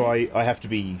 Correct? So I have to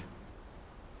be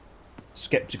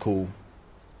skeptical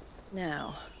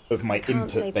now of my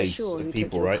input base of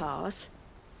people, right? Pass,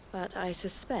 but I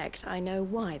suspect I know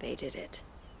why they did it.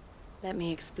 Let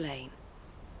me explain.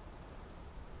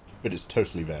 But it's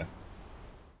totally there.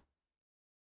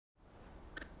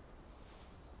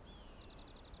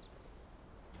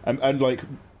 And like,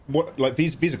 what? Like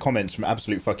these are comments from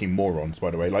absolute fucking morons,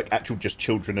 by the way. Like actual just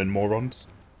children and morons.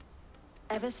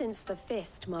 Ever since the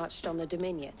Fist marched on the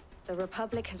Dominion, the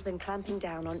Republic has been clamping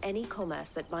down on any commerce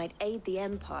that might aid the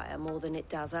Empire more than it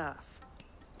does us.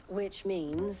 Which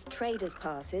means traders'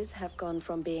 passes have gone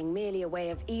from being merely a way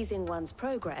of easing one's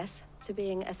progress to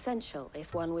being essential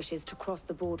if one wishes to cross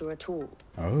the border at all.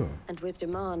 Oh. And with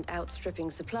demand outstripping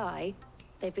supply,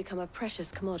 they've become a precious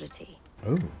commodity.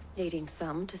 Oh. Leading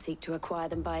some to seek to acquire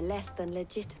them by less than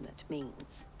legitimate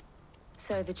means.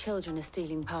 So the children are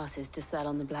stealing passes to sell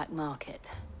on the black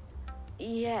market?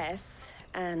 Yes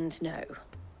and no.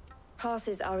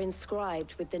 Passes are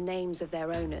inscribed with the names of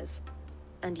their owners,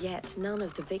 and yet none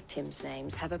of the victims'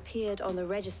 names have appeared on the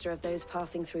register of those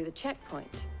passing through the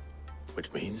checkpoint.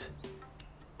 Which means?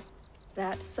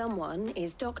 That someone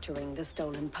is doctoring the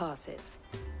stolen passes.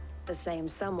 The same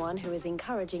someone who is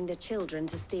encouraging the children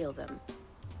to steal them.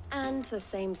 And the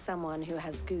same someone who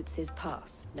has Goots'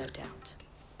 pass, no doubt.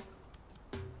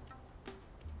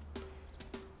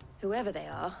 Whoever they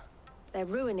are, they're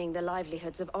ruining the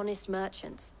livelihoods of honest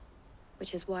merchants,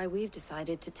 which is why we've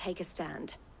decided to take a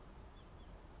stand.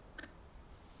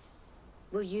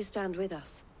 Will you stand with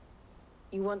us?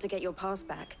 You want to get your pass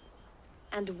back,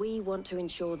 and we want to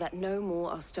ensure that no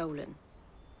more are stolen.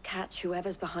 Catch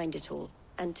whoever's behind it all,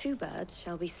 and two birds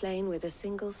shall be slain with a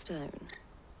single stone.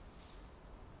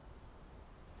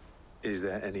 Is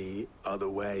there any other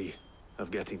way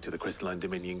of getting to the Crystalline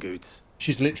Dominion, Goots?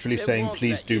 She's literally saying,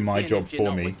 please do my job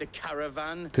for me,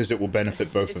 because it will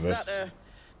benefit both of us.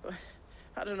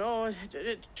 I don't know,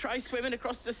 try swimming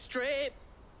across the strait,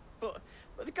 but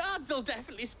But the guards will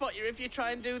definitely spot you if you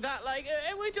try and do that. Like,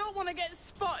 we don't want to get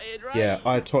spotted, right? Yeah,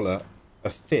 Ayatollah,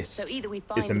 a fist So either we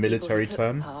find is a the military people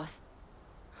who took the term pass,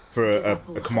 for give a up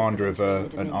all commander hope of and join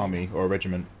the an Dominion. army or a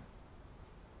regiment.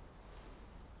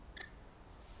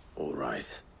 All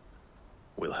right.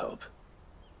 We'll help.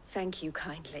 Thank you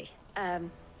kindly.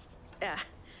 But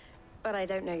I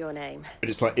don't know your name. But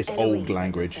it's like, it's Eloise old at your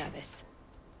language. service.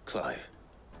 Clive.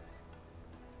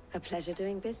 A pleasure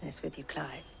doing business with you,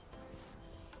 Clive.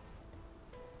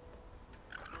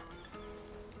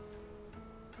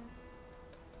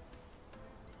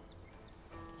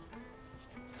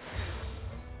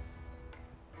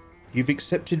 You've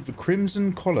accepted the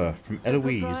crimson collar from Eloise.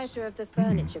 The proprietor of the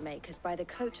furniture makers by the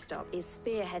coach stop is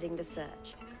spearheading the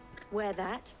search. Wear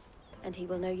that, and he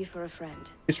will know you for a friend.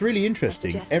 It's really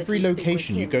interesting. suggest that Every you speak with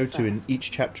location you him go to in first.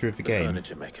 each chapter of the game,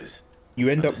 Furniture makers. you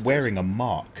end up wearing a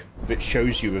mark that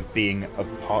shows you of being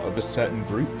of part of a certain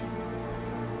group.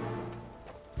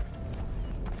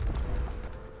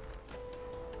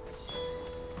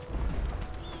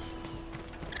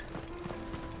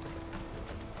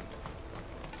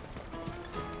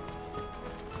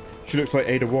 She looks like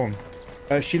Ada Wong.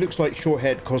 She looks like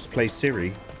short-haired cosplay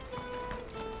Siri.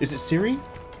 Is it Siri?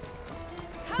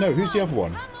 No, who's the other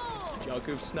one? Jug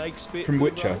of snake spit From for the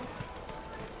Witcher. road.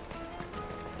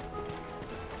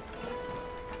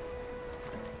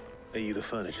 Are you the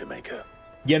furniture maker?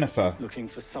 Yennefer. Looking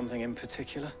for something in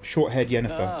particular? Short-haired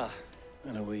Yennefer. Ah,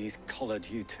 Eloise collared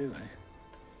you too, eh?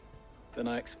 Then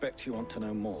I expect you want to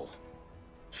know more.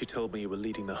 She told me you were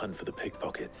leading the hunt for the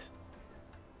pickpockets.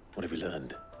 What have you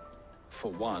learned? For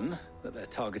one, that they're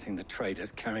targeting the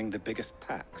traders carrying the biggest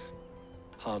packs.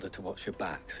 Harder to watch your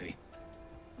back, see?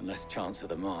 And less chance of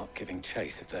the mark giving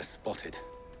chase if they're spotted.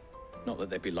 Not that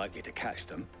they'd be likely to catch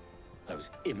them. Those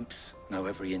imps know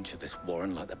every inch of this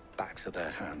warren like the backs of their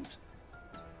hands.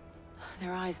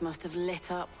 Their eyes must have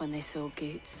lit up when they saw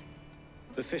Goots.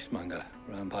 The fishmonger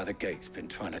round by the gate's been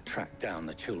trying to track down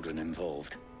the children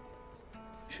involved. You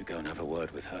should go and have a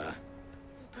word with her.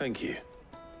 Thank you.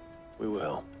 We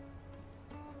will.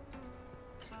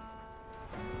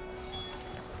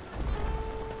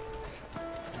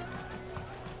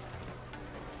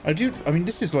 I mean,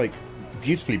 this is like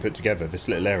beautifully put together, this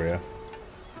little area.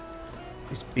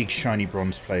 These big shiny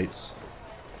bronze plates.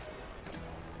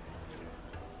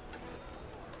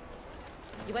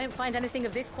 You won't find anything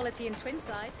of this quality in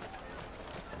Twinside.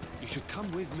 You should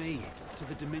come with me to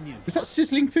the Dominion. Is that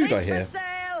sizzling food I Fish for hear?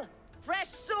 sale! Fresh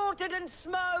sorted and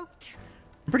smoked!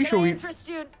 I'm pretty Can sure I we... interest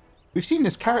you? We've seen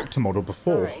this character model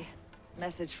before. Sorry.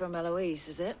 Message from Eloise,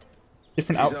 is it?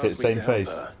 Different She's outfit, asked me same to help face.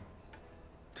 her.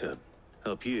 To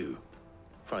help you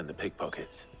find the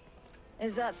pickpockets.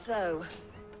 Is that so?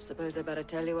 Suppose I better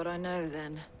tell you what I know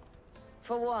then.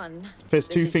 For one, There's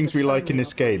this two is things we like in defaming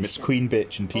this game. It's operation. Queen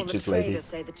Bitch and All the Peaches Lady. traders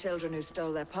say the children who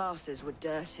stole their passes were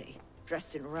dirty,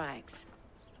 dressed in rags.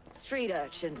 Street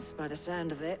urchins, by the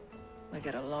sound of it. We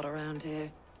get a lot around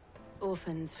here.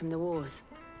 Orphans from the wars.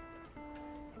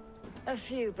 A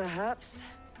few, perhaps.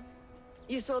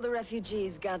 You saw the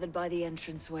refugees gathered by the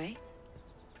entranceway?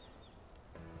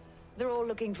 They're all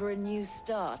looking for a new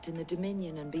start in the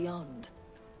Dominion and beyond.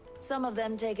 Some of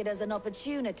them take it as an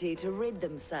opportunity to rid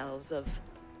themselves of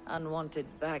unwanted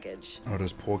baggage. Oh,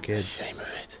 those poor kids. Shame of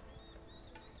it.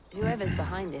 Whoever's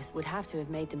behind this would have to have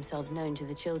made themselves known to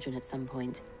the children at some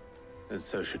point. And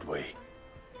so should we.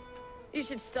 You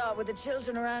should start with the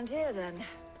children around here, then.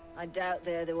 I doubt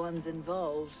they're the ones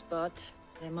involved, but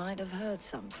they might have heard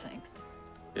something.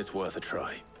 It's worth a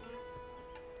try.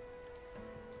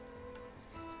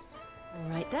 All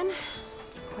right then.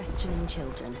 Questioning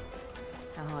children.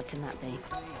 How hard can that be?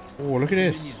 Oh, look at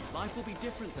this. Dominion. Life will be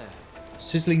different there.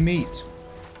 Sizzling meat.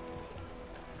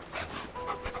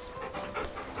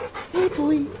 Hey,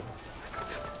 boy.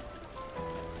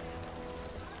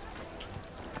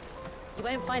 You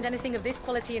won't find anything of this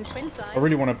quality in Twinside. I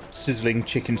really want a sizzling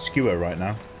chicken skewer right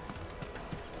now.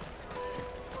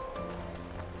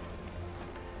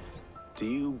 Do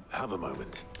you have a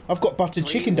moment? I've got buttered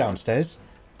chicken downstairs.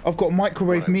 I've got a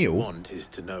microwave What I meal. want is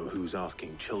to know who's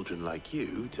asking children like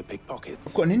you to pick pockets.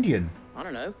 I've got an Indian. I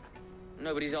don't know.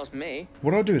 Nobody's asked me.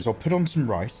 What I'll do is I'll put on some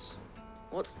rice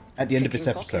What's at the end of this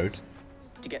picking episode. pockets?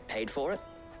 Do you get paid for it?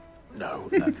 No.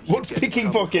 What's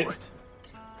picking pockets?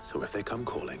 So if they come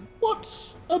calling,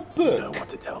 what's a book? You know what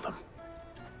to tell them.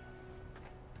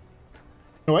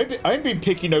 No, I ain't been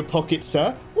picking no pockets,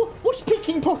 sir. What's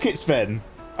picking pockets then?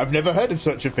 I've never heard of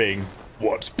such a thing.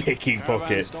 What's picking Caravan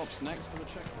pockets? stops next to the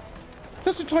checkpoint.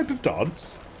 That's a type of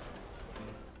dance.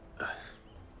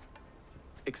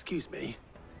 Excuse me.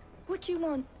 What do you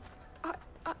want?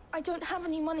 I don't have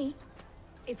any money.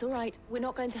 It's all right. We're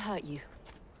not going to hurt you.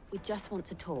 We just want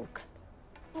to talk.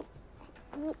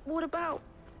 What about?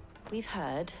 We've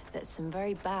heard that some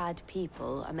very bad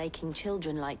people are making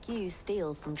children like you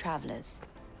steal from travelers.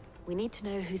 We need to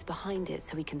know who's behind it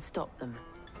so we can stop them.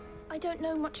 I don't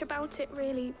know much about it,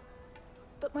 really.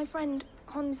 But my friend,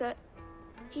 Hansa,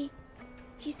 he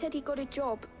said he got a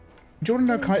job. Do you want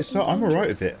to know, Kite? So I'm alright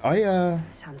with it.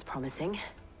 Sounds promising.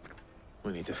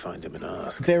 We need to find him and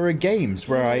ask. There are games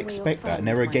where I expect that, and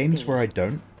there are games where I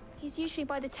don't. He's usually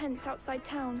by the tents outside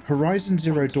town. Horizon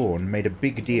Zero Dawn made a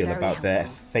big deal about their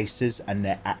faces and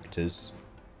their actors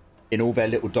in all their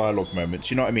little dialogue moments.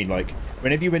 You know what I mean? Like,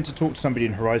 whenever you went to talk to somebody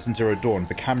in Horizon Zero Dawn,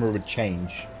 the camera would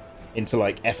change into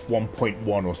like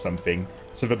f1.1 or something.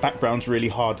 So the background's really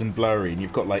hard and blurry, and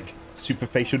you've got like super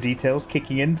facial details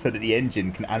kicking in so that the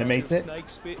engine can animate it.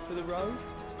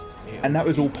 And that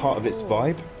was all part of its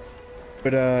vibe.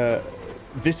 But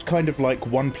this kind of like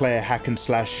one-player hack and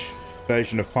slash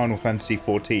version of Final Fantasy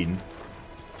XIV,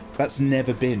 that's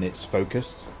never been its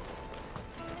focus.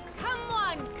 Come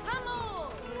on!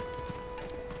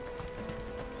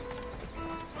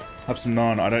 Have some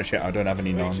naan. I don't have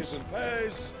any naans.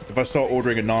 If I start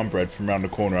ordering a naan bread from around the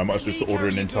corner, I might as well just order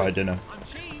an entire dinner.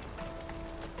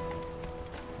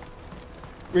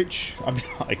 Rich,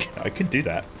 I could do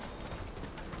that,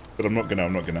 but I'm not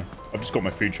gonna. I've just got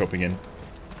my food shopping in.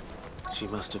 She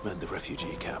must have meant the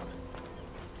refugee camp.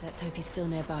 Let's hope he's still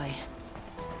nearby.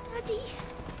 Daddy,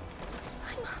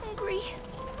 I'm hungry.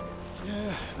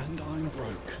 Yeah, and I'm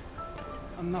broke.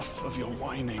 Enough of your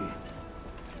whining.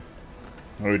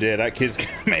 Oh dear, that kid's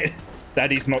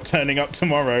Daddy's not turning up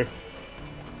tomorrow.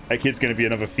 That kid's gonna be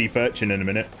another thief urchin in a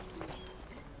minute.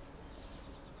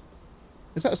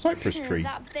 Is that a cypress tree?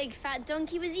 That big fat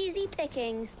donkey was easy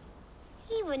pickings.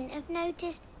 He wouldn't have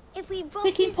noticed if we'd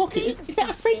robbed his boots. Is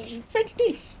that a French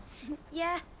dish?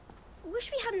 Yeah.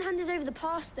 Wish we hadn't handed over the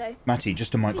pass though. Matty,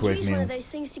 just a Could microwave use one meal. of those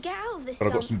things to get out of this. But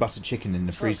I've got some buttered chicken in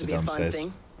the freezer downstairs.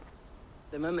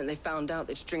 The moment they found out,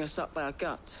 they'd string us up by our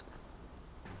guts.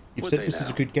 You've said this is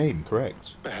a good game,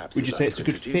 correct? Perhaps would you say it's a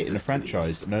good fit in a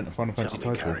franchise and a Final Fantasy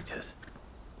title?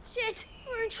 Shit,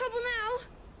 we're in trouble now.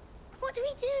 What do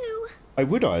we do? I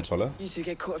would, Ayatollah. You two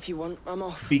get caught if you want. I'm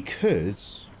off.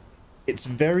 Because it's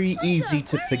very easy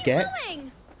to forget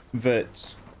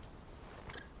that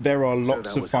there are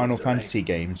lots of Final Fantasy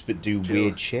games that do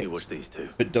weird shit,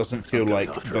 but doesn't feel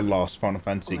like the last Final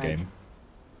Fantasy game.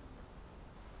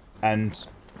 And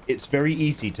it's very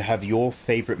easy to have your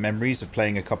favourite memories of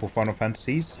playing a couple Final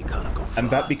Fantasies, and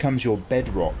that becomes your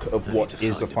bedrock of what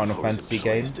is a Final Fantasy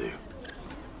game.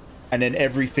 And then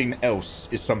everything else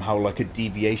is somehow like a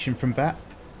deviation from that.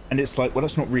 And it's like, well,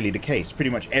 that's not really the case. Pretty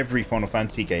much every Final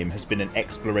Fantasy game has been an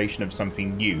exploration of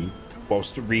something new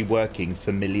whilst reworking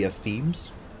familiar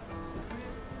themes.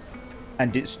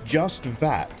 And it's just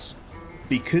that,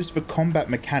 because the combat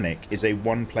mechanic is a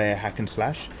one-player hack and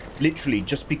slash, literally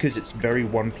just because it's very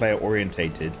one-player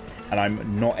orientated, and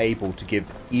I'm not able to give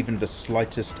even the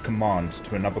slightest command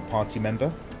to another party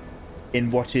member in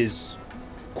what is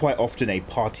quite often a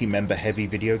party member heavy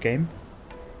video game,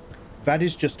 that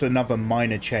is just another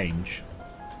minor change.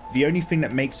 The only thing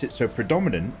that makes it so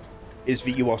predominant is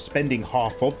that you are spending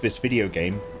half of this video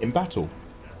game in battle.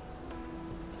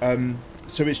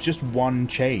 So it's just one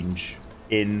change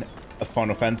in a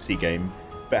Final Fantasy game,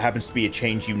 but it happens to be a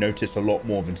change you notice a lot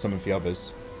more than some of the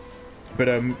others. But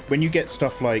when you get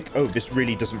stuff like, oh, this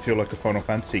really doesn't feel like a Final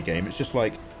Fantasy game, it's just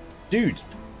like, dude,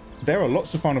 there are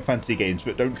lots of Final Fantasy games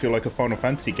that don't feel like a Final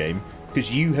Fantasy game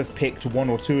because you have picked one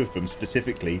or two of them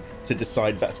specifically to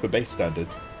decide that's the base standard.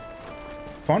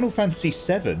 Final Fantasy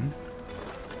VII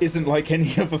isn't like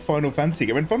any other Final Fantasy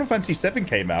game. When Final Fantasy VII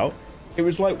came out, it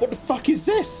was like, what the fuck is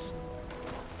this?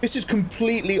 This is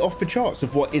completely off the charts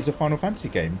of what is a Final Fantasy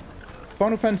game.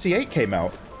 Final Fantasy VIII came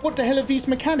out. What the hell are these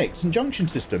mechanics and junction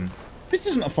system? This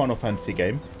isn't a Final Fantasy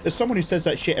game. There's someone who says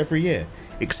that shit every year.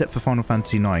 Except for Final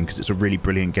Fantasy IX, because it's a really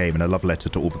brilliant game and a love letter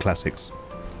to all the classics.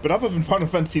 But other than Final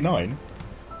Fantasy IX,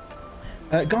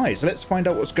 guys, let's find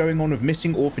out what's going on with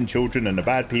missing orphan children and the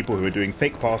bad people who are doing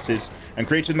fake passes and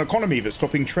creating an economy that's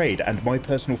stopping trade and my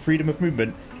personal freedom of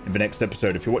movement in the next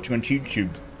episode. If you're watching on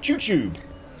YouTube,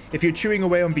 if you're chewing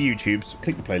away on the YouTubes,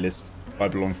 click the playlist. I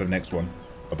belong for the next one.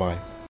 Bye-bye.